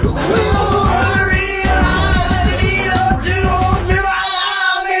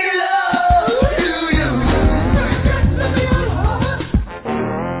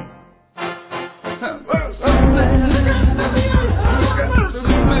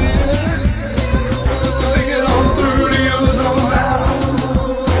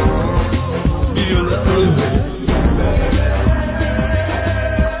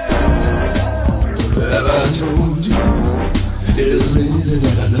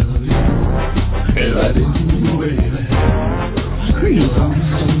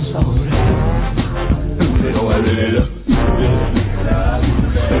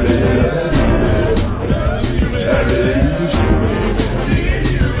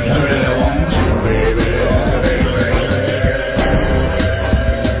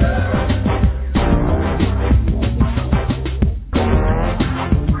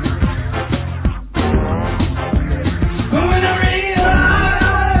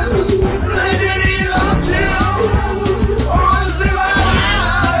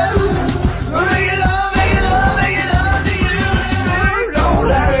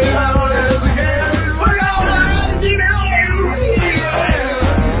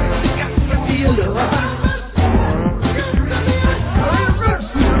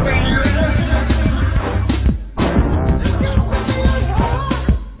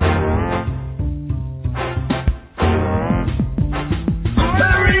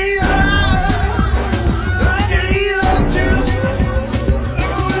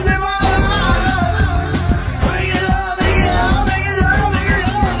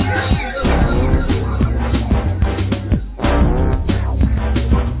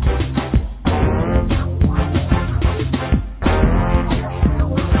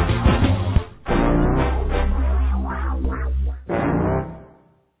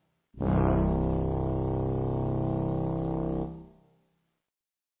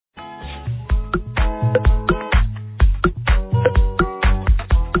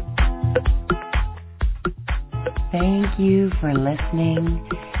 Thank you for listening,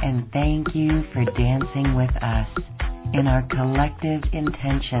 and thank you for dancing with us in our collective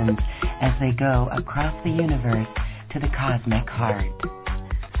intentions as they go across the universe to the cosmic heart.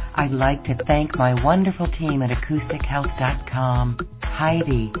 I'd like to thank my wonderful team at AcousticHealth.com,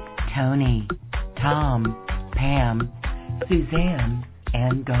 Heidi, Tony, Tom, Pam, Suzanne,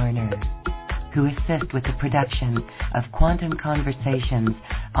 and Garner, who assist with the production of Quantum Conversations,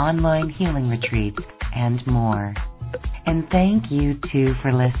 online healing retreats, and more. And thank you, too,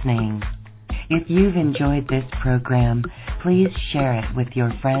 for listening. If you've enjoyed this program, please share it with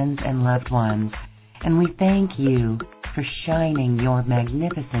your friends and loved ones. And we thank you for shining your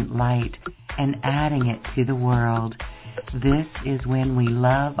magnificent light and adding it to the world. This is when we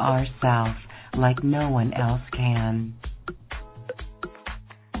love ourselves like no one else can.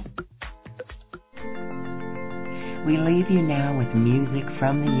 We leave you now with music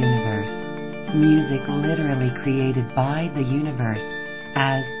from the universe. Music literally created by the universe,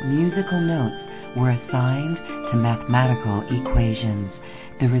 as musical notes were assigned to mathematical equations.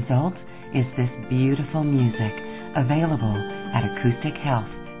 The result is this beautiful music, available at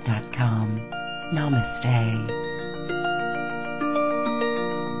AcousticHealth.com. Namaste.